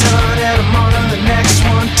 done, and I'm on to the next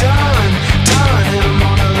one. Done, done, and I'm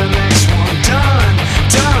on to the next one. Done,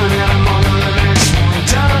 done, and I'm on to the next one.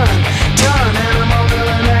 Done, done, and I'm on to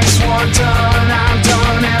the next one. Done, I'm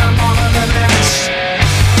done, and I'm on to the next.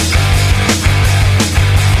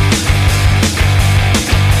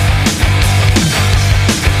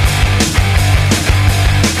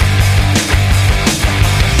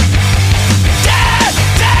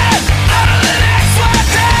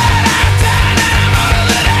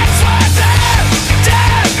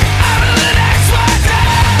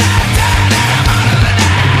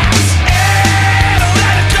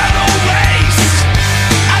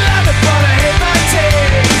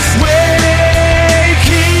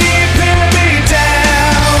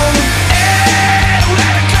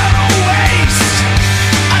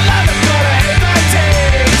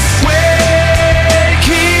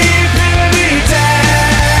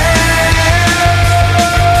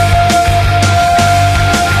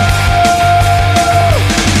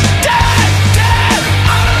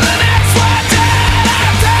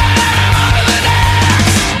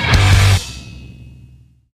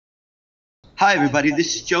 Hi everybody,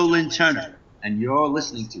 this is Joe Lynn Turner, and you're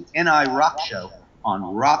listening to NI Rock Show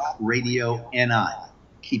on Rock Radio NI.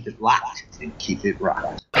 Keep it locked and keep it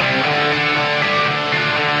rocked.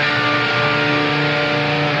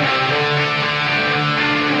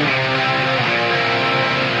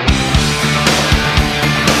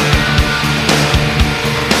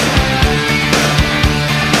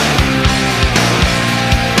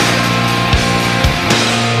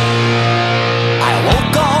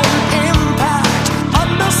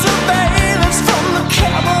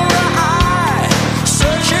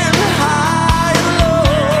 Searching high and low.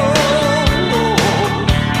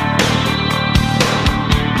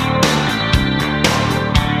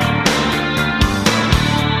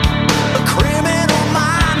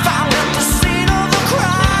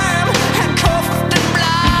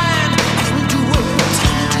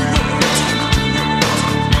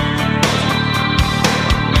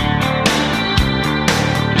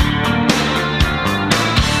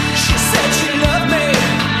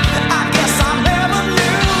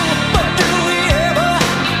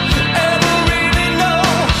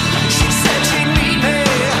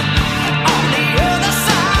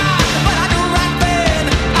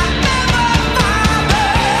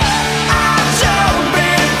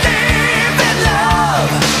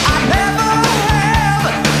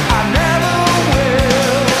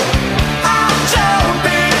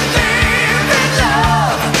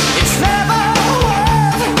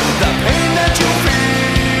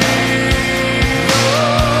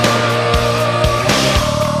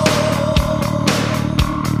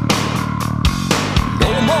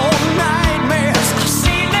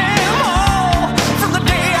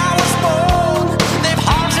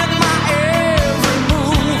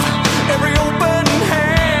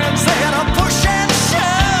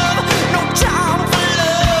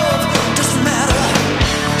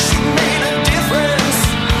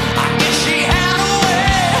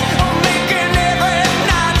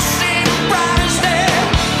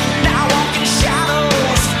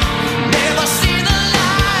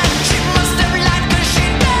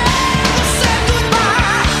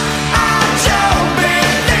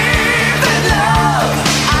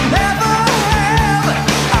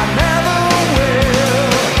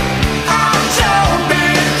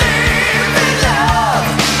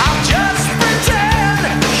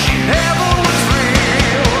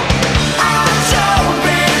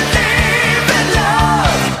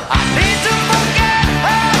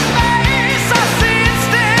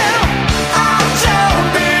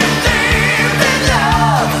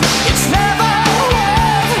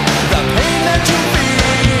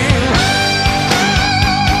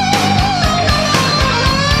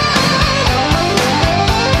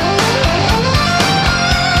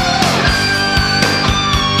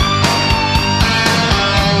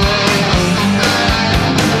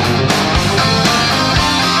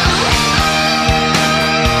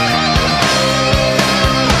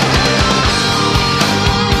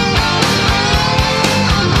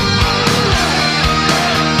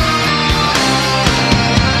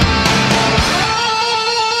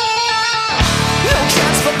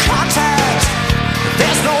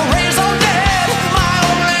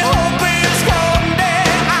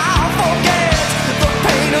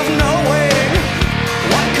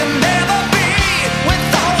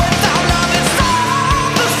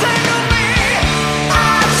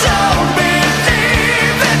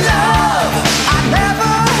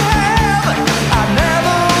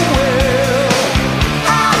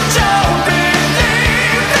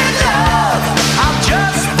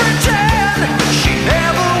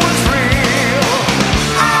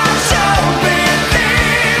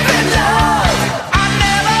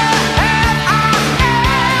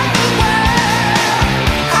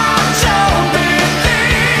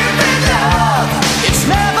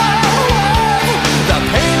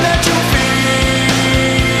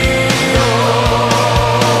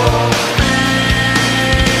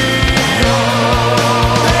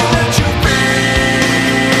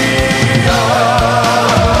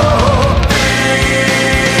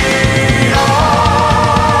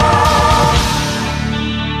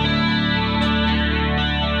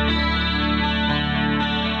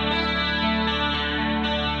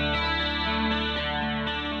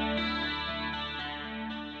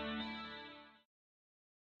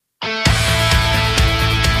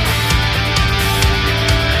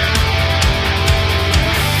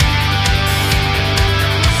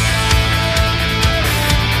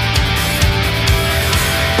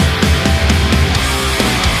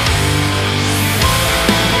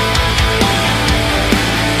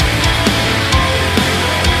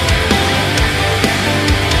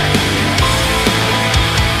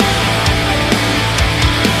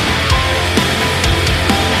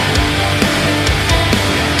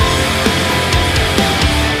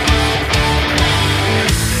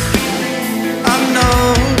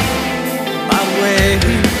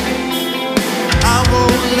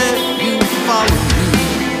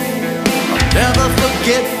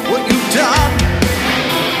 forget what you've done.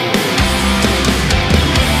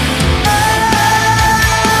 I've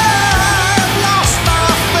lost my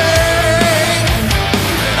faith.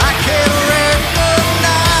 I can't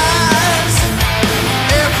recognize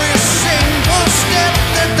every single step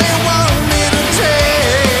that they want me to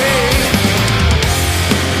take.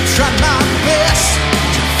 Try my best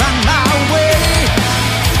to find my way.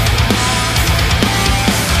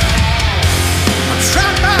 I'm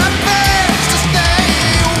trying my best to stay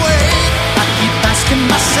awake. I keep asking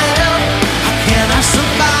myself, how can I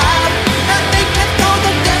survive? And make it know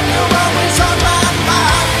that then you're always on my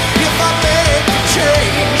mind. If I make a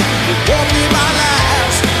change, it won't be my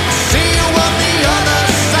last. I'll see you on the other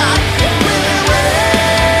side. It really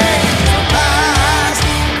rains the past.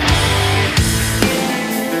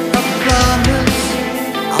 I promise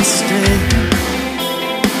I'll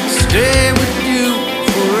stay with you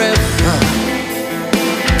forever.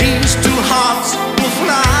 These two hearts will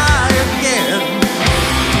fly again.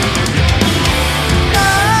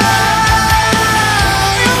 Now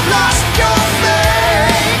you've lost your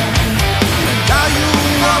faith, and now you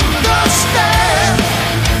understand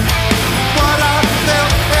what I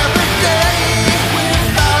felt every day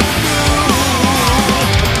without you.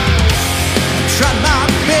 Try my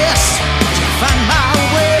best to find my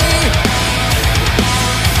way.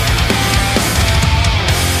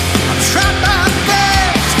 I'm trying my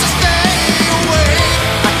best to stay awake.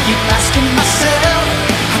 I keep asking myself,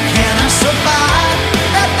 how can I survive?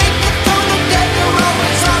 And make it through the day, you're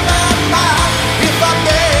always on my mind. If I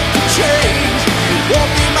make a change, it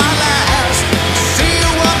won't be my last. See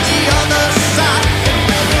you on the other side. It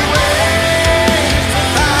really rains the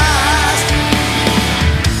past.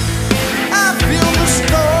 I feel the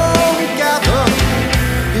storm gather.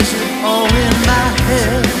 Is it all in my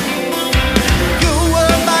head? You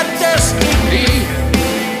were my destiny.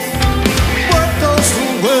 Were those the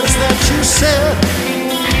words that you said?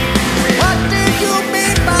 What did you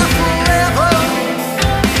mean by forever?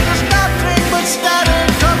 There's nothing but static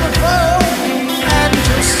coming from, and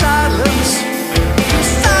your silence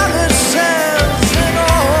says it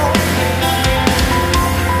all.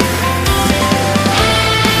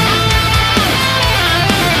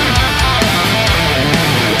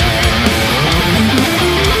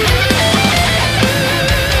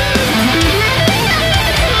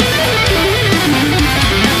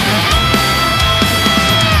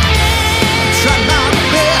 Try my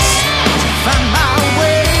best to find my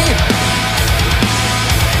way.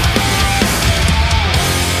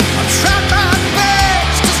 I'm trying my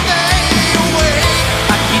best to stay awake.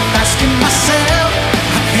 I keep asking myself,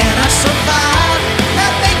 how can I survive?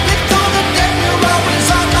 And make it through the day, you're always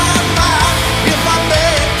on my mind. If I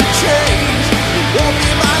make a change, it won't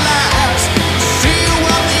be my last. See you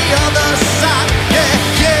on the other side, yeah,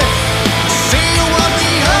 yeah. See you on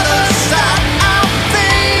the other side. I'll be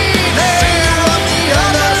there. See you on the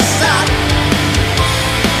other side.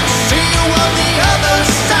 See you on the other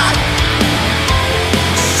side.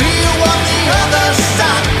 See you on the other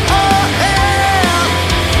side. Oh hell.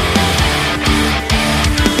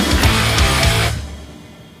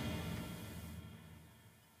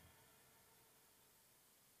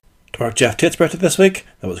 To mark Jeff Tate's birthday this week,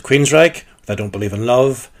 that was Queensryche with I Don't Believe in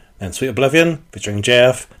Love, then Sweet Oblivion featuring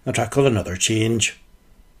Jeff, and a track called Another Change.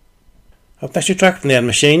 Up next, your track from the End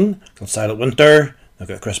Machine called Silent Winter. I've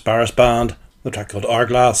got Chris Barris Band, the track called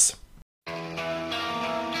Hourglass.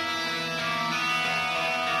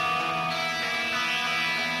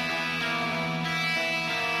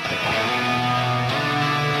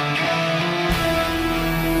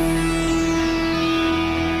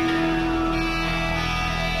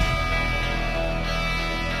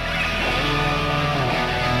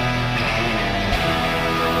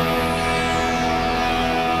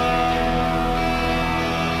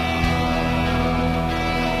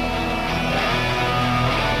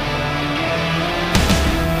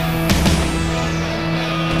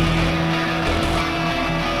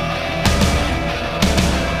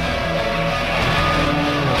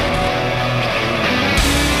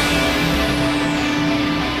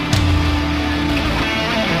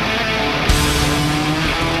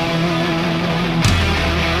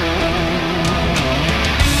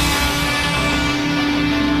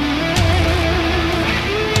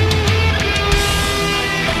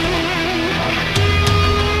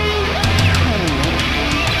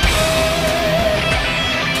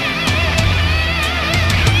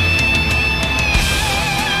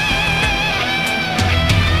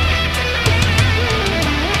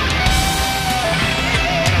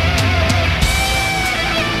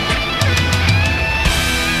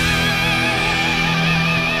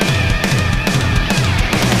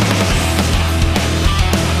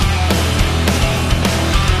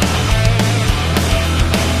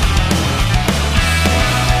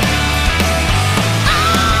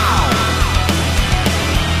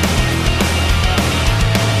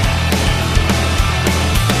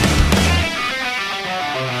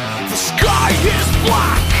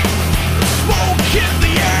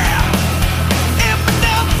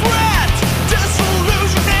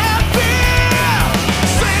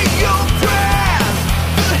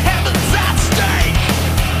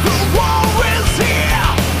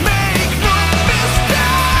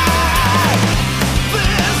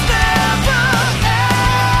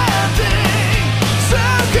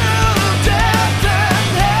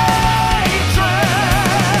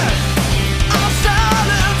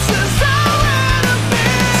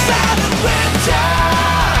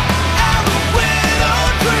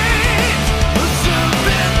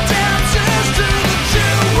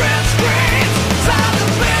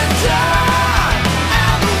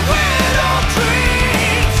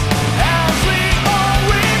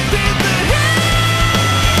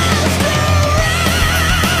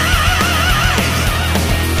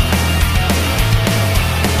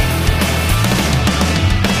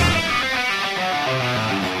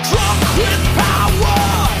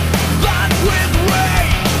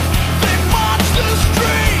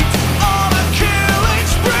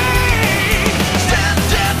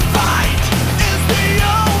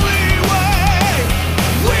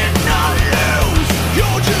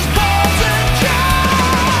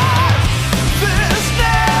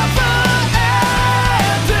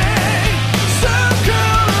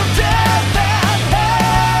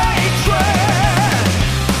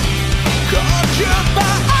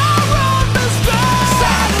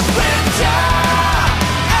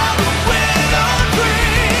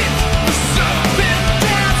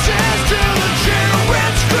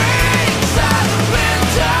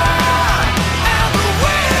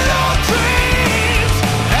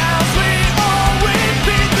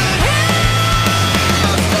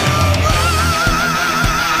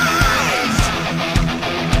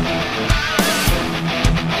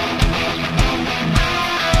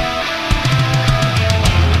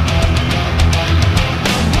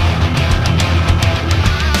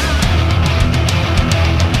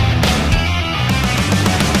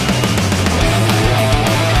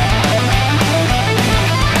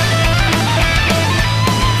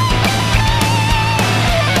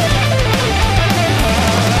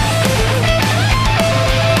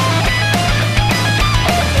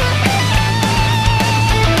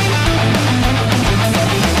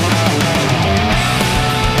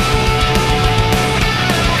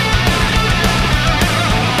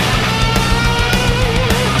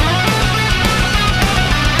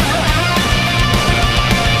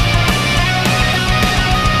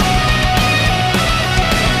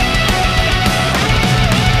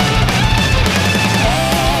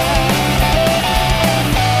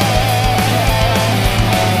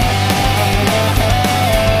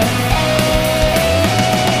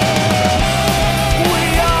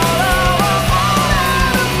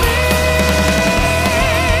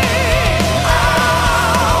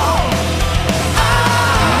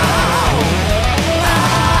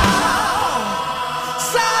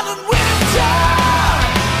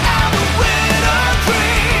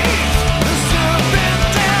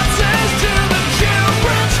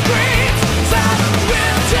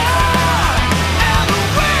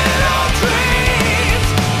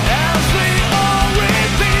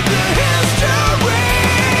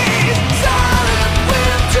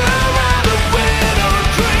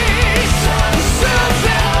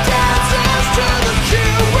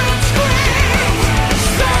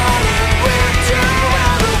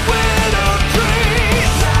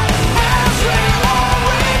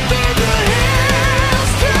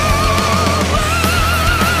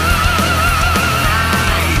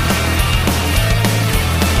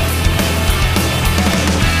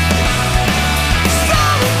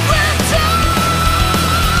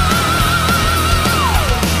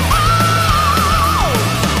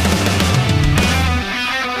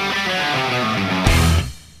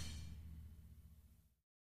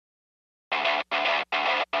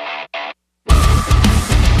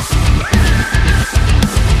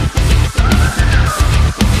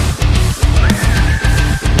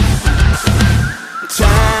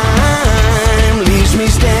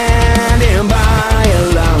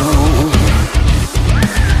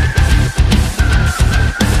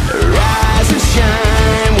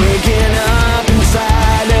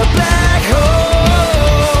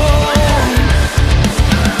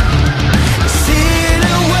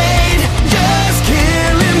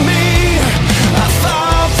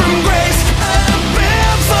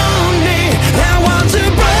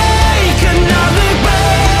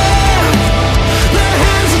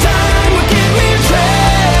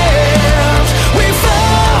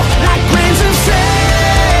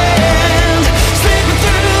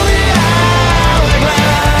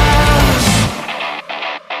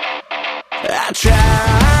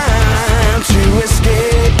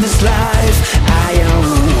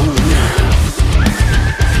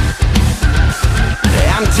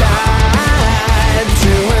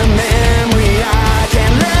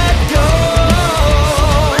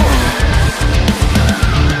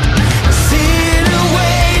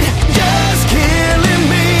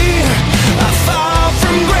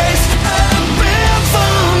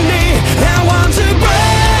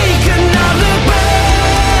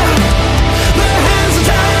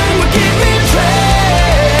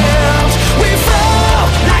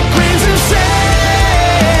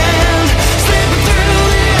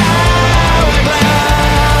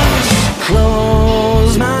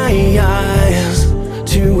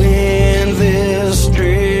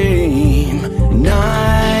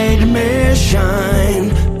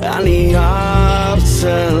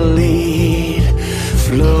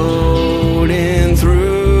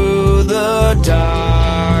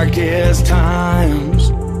 times,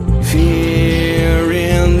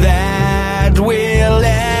 fearing that we're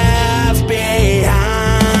left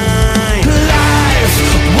behind. Life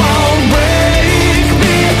won't break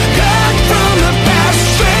me, cut from the past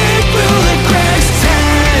straight through the cracks.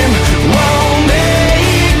 Time won't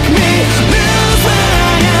make me lose where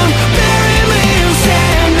I am, bury me in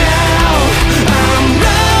sand now. I'm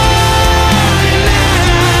running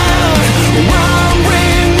out, won't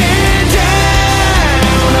bring me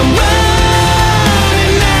down. I'm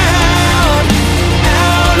running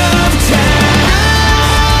out of time.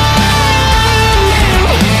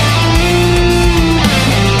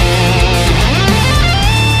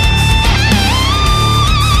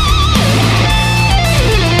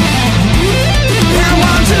 I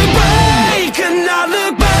want to break another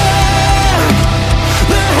back.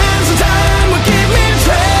 The hands of time will keep me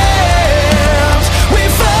trapped. We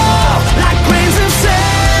fall like grains of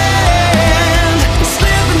sand,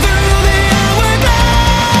 slipping through the hourglass.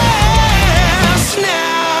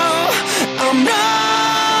 Now I'm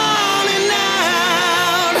running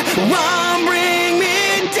out, won't bring me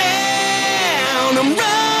down. I'm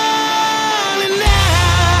running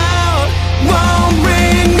out, won't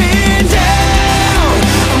bring me down.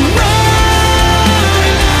 I'm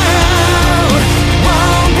running out,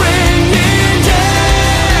 won't bring me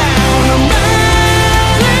down. I'm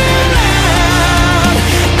running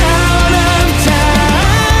out of time.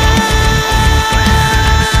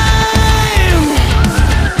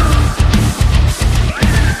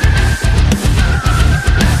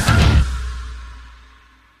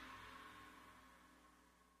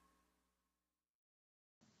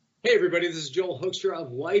 Hey everybody, this is Joel Hoekstra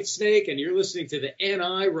of Whitesnake, and you're listening to the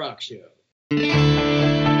NI Rock Show. On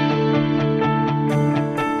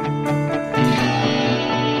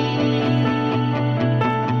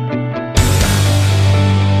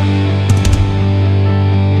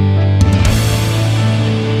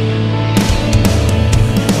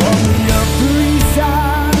the Upper East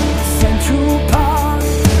Side, Central Park,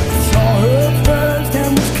 saw her first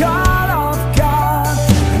and was caught off guard.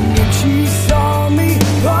 And then she saw me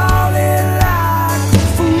falling like a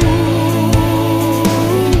fool.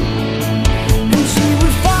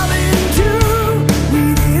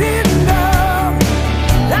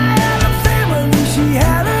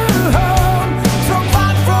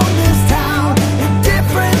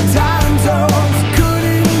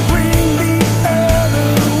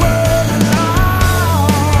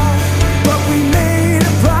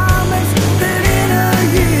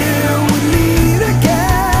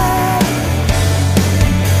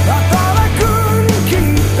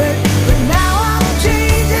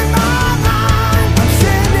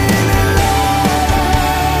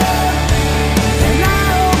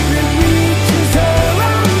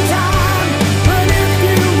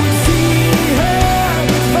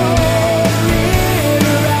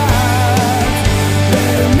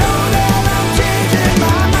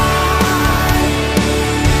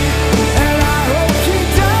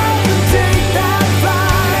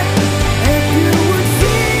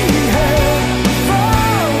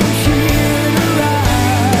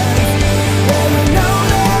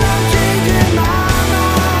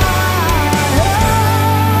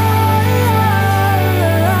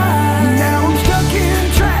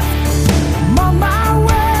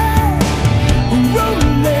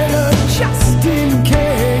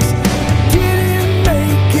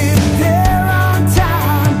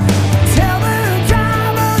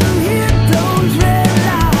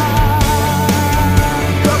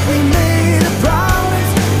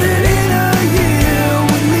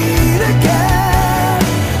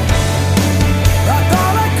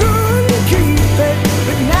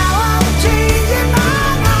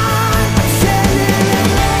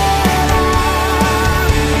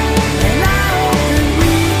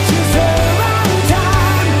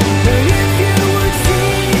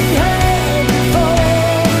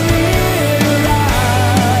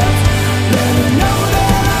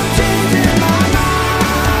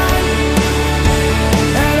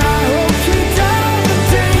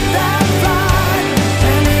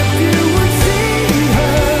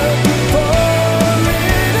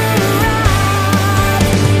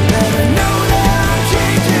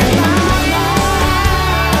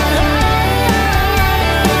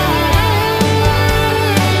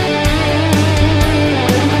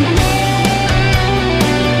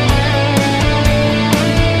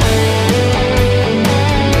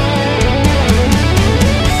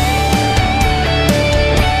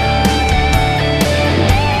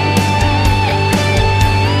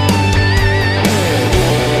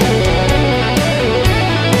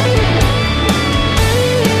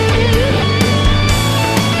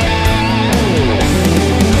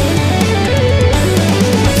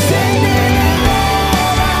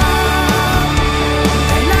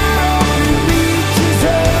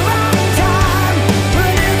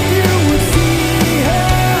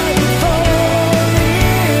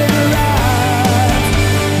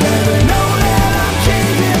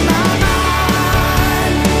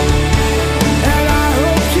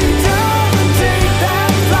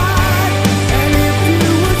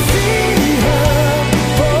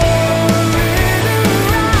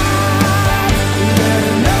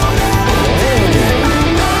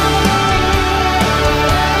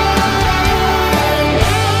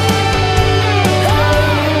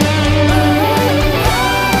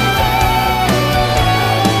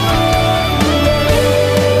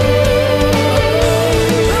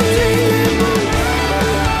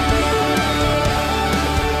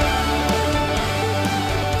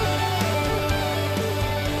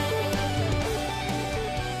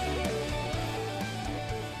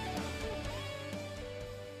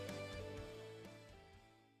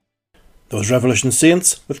 Those Revolution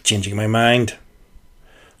Saints with Changing My Mind.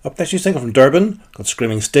 Up next, you single from Durban called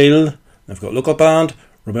Screaming Steel. And I've got local band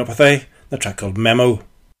Homeopathy, the track called Memo.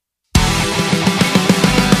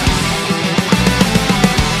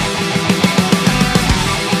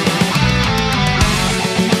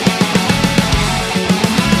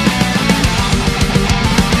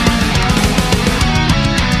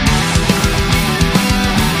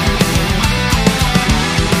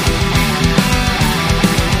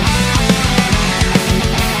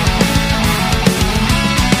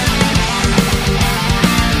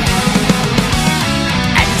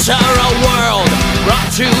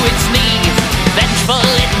 To its knees, vengeful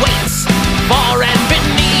it waits, far and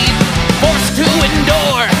beneath, forced to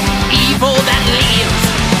endure evil that leads.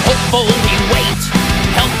 Hopeful we wait,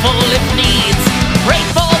 helpful if needs, pray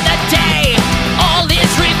for the day all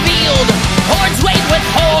is revealed. Hordes wait with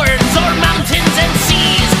horns or mountains and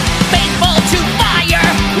seas, faithful to fire,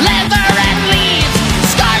 leather and leaves.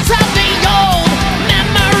 Scars of the old,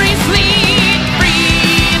 memories lead,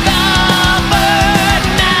 free the bird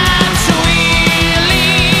now, sweet.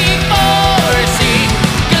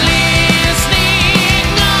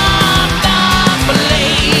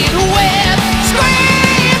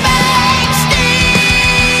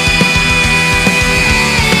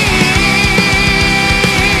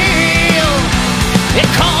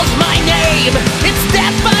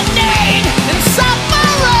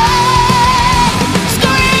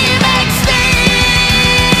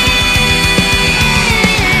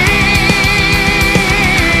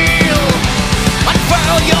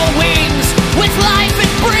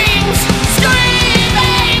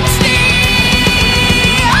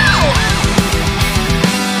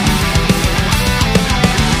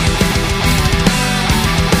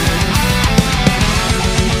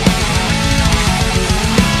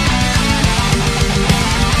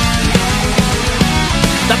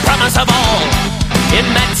 Of all,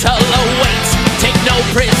 immental awaits. Take no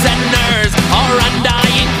prisoners, our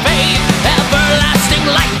undying faith, everlasting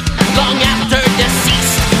light, long after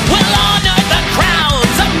deceased. We'll honor the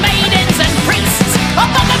crowns of maidens and priests,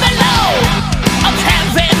 above and below, of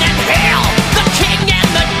heaven and hell. The king and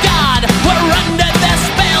the god were under the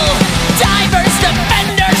spell. Divers,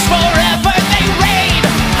 defenders, forever they reign.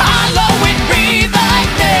 Hallowed be thy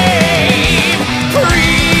name.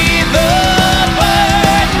 Breathe the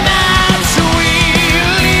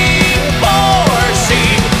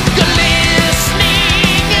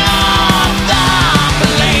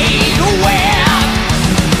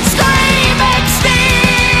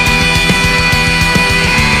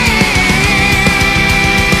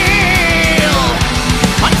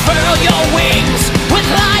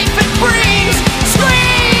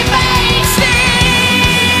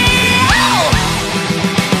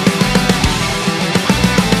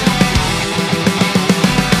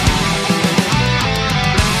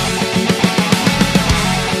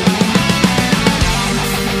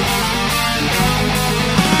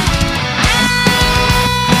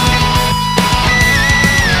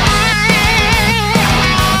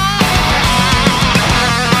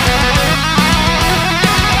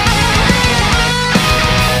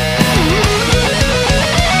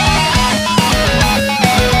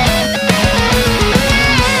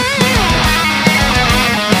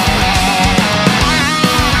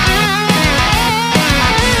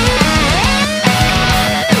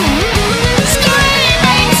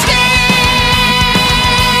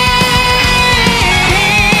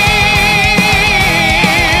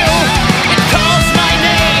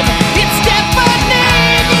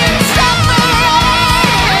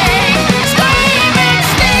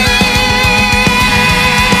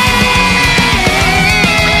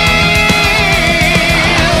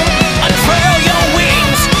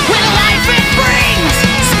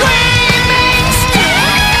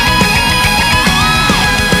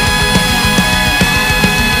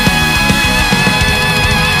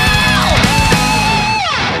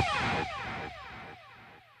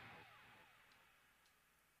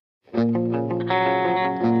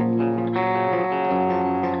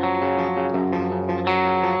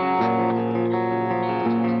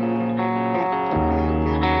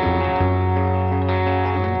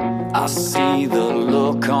I see the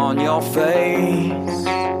look on your face.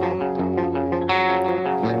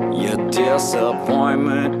 Your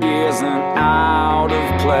disappointment isn't out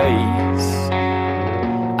of place.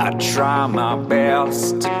 I try my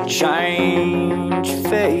best to change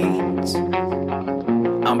fate.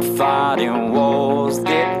 I'm fighting wars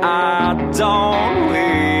that I don't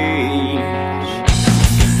wish.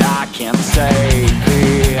 'Cause I can't take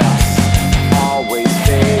this, always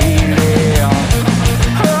failing.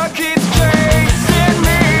 Her keeps chasing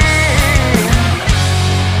me.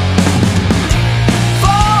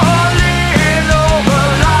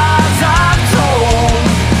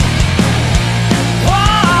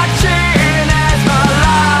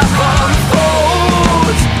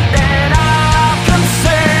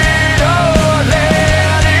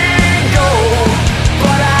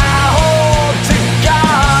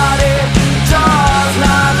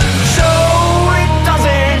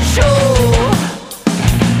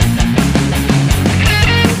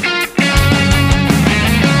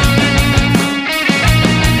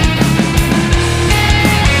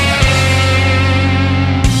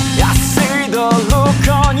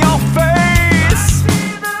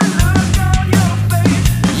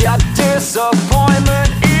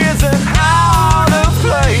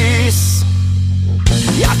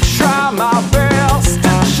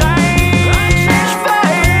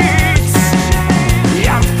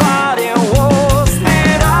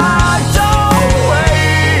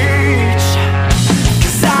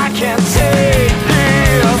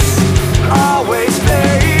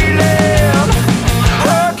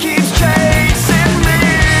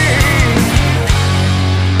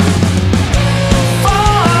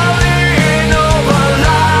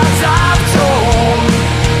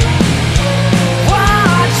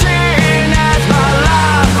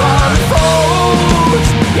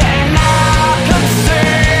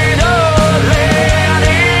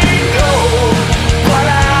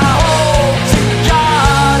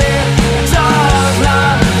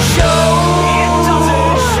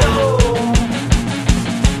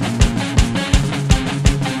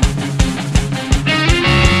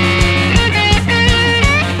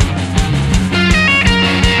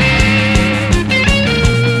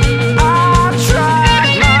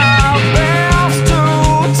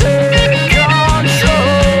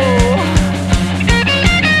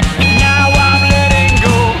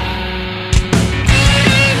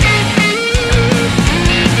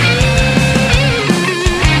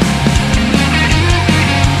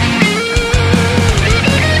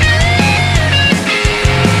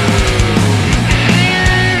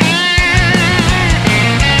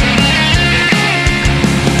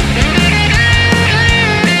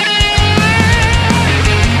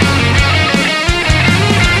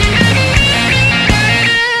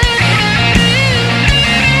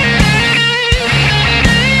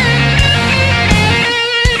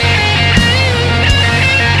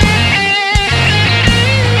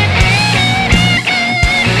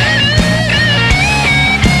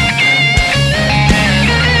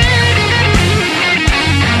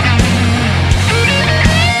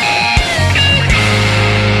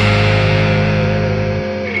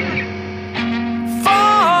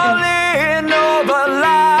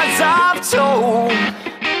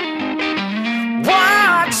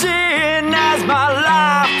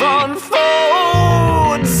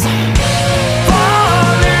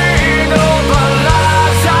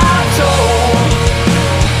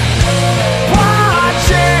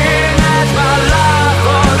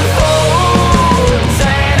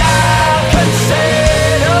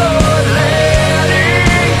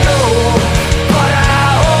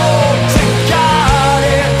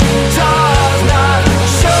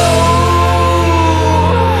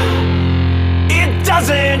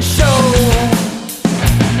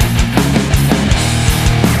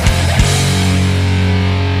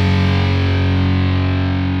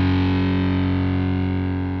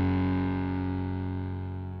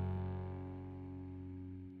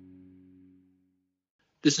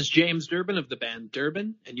 This is James Durbin of the band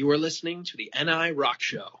Durbin, and you are listening to the NI Rock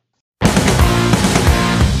Show.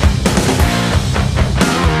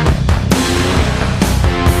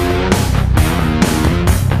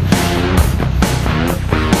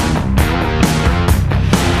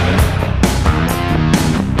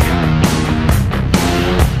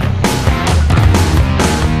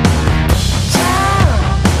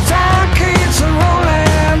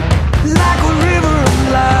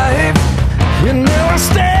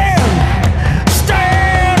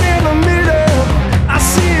 Stand in the middle. I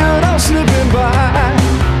see it all slipping by.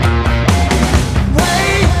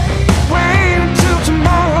 Wait until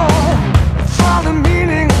tomorrow for the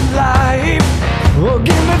meaning of life. Oh,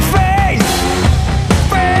 give me faith,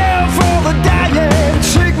 fail for the dying.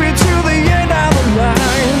 Take me to the end of the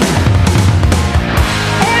line.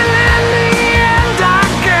 And in the end, I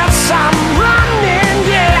guess I'm running.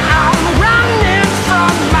 Yeah, I'm running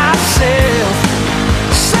from myself.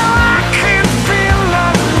 So I can feel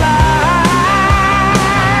alive.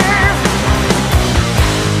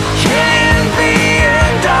 Yeah, in the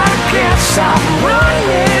end, I guess I'm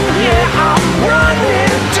running. Yeah, I'm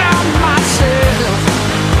running down myself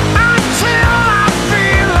until I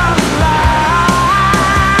feel alive.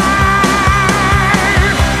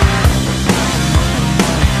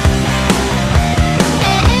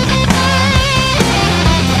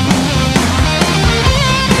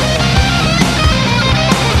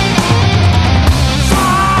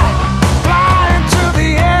 Flying to the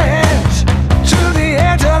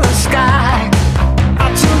edge of the sky. I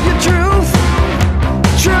tell you truth,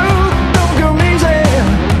 don't come easy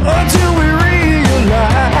until we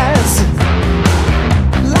realize.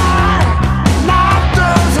 Life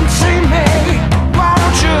doesn't see me. Why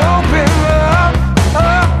don't you open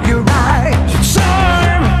up your eyes?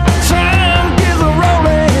 Time gets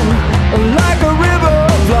rolling like a river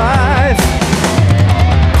of life.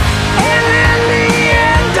 And in the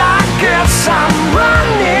end, I guess I'm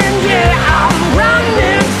running. Yeah, I'm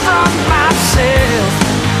running from myself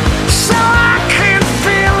so I can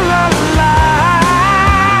feel alive.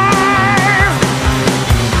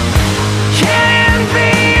 Yeah, in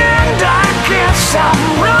the end, I guess I'm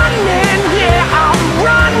running. Yeah, I'm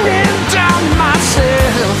running down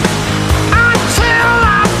myself until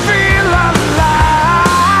I feel alive.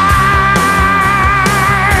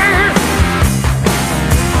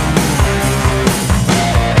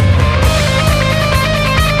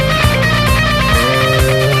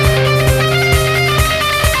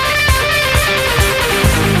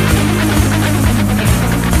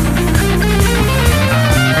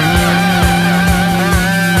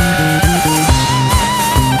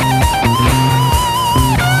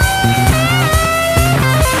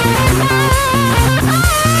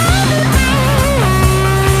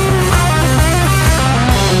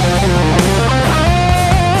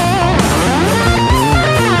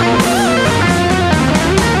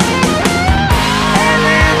 And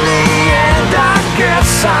in the end, I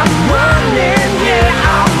guess I'm running. Yeah,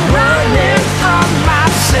 I'm running from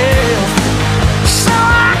myself so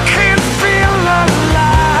I can feel alive.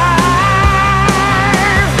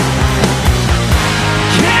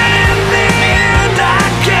 Yeah, in the end, I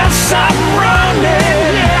guess I'm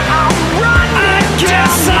running. Yeah, I'm running. I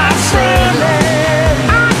guess I'm running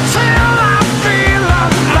until I feel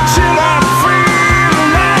alive. Until I feel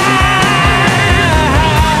alive.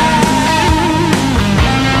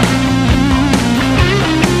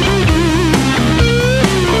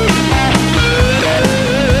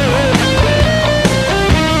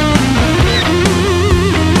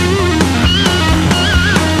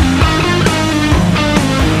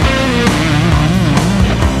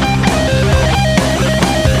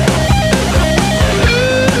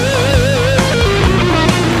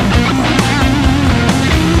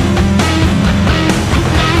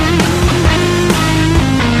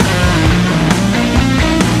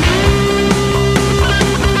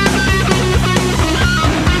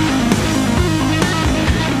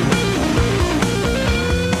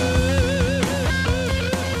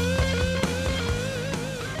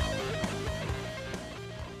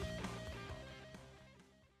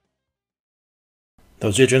 That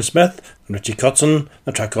was Adrian Smith and Richie Kotzen,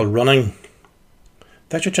 a track called Running.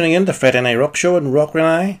 Thanks for tuning in to Friday Night Rock Show and Rock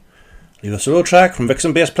Renai. Leave a solo track from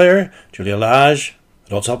Vixen bass player Julia Lage.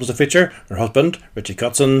 It also happens to feature her husband, Richie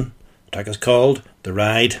Kotzen. The track is called The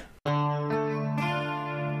Ride.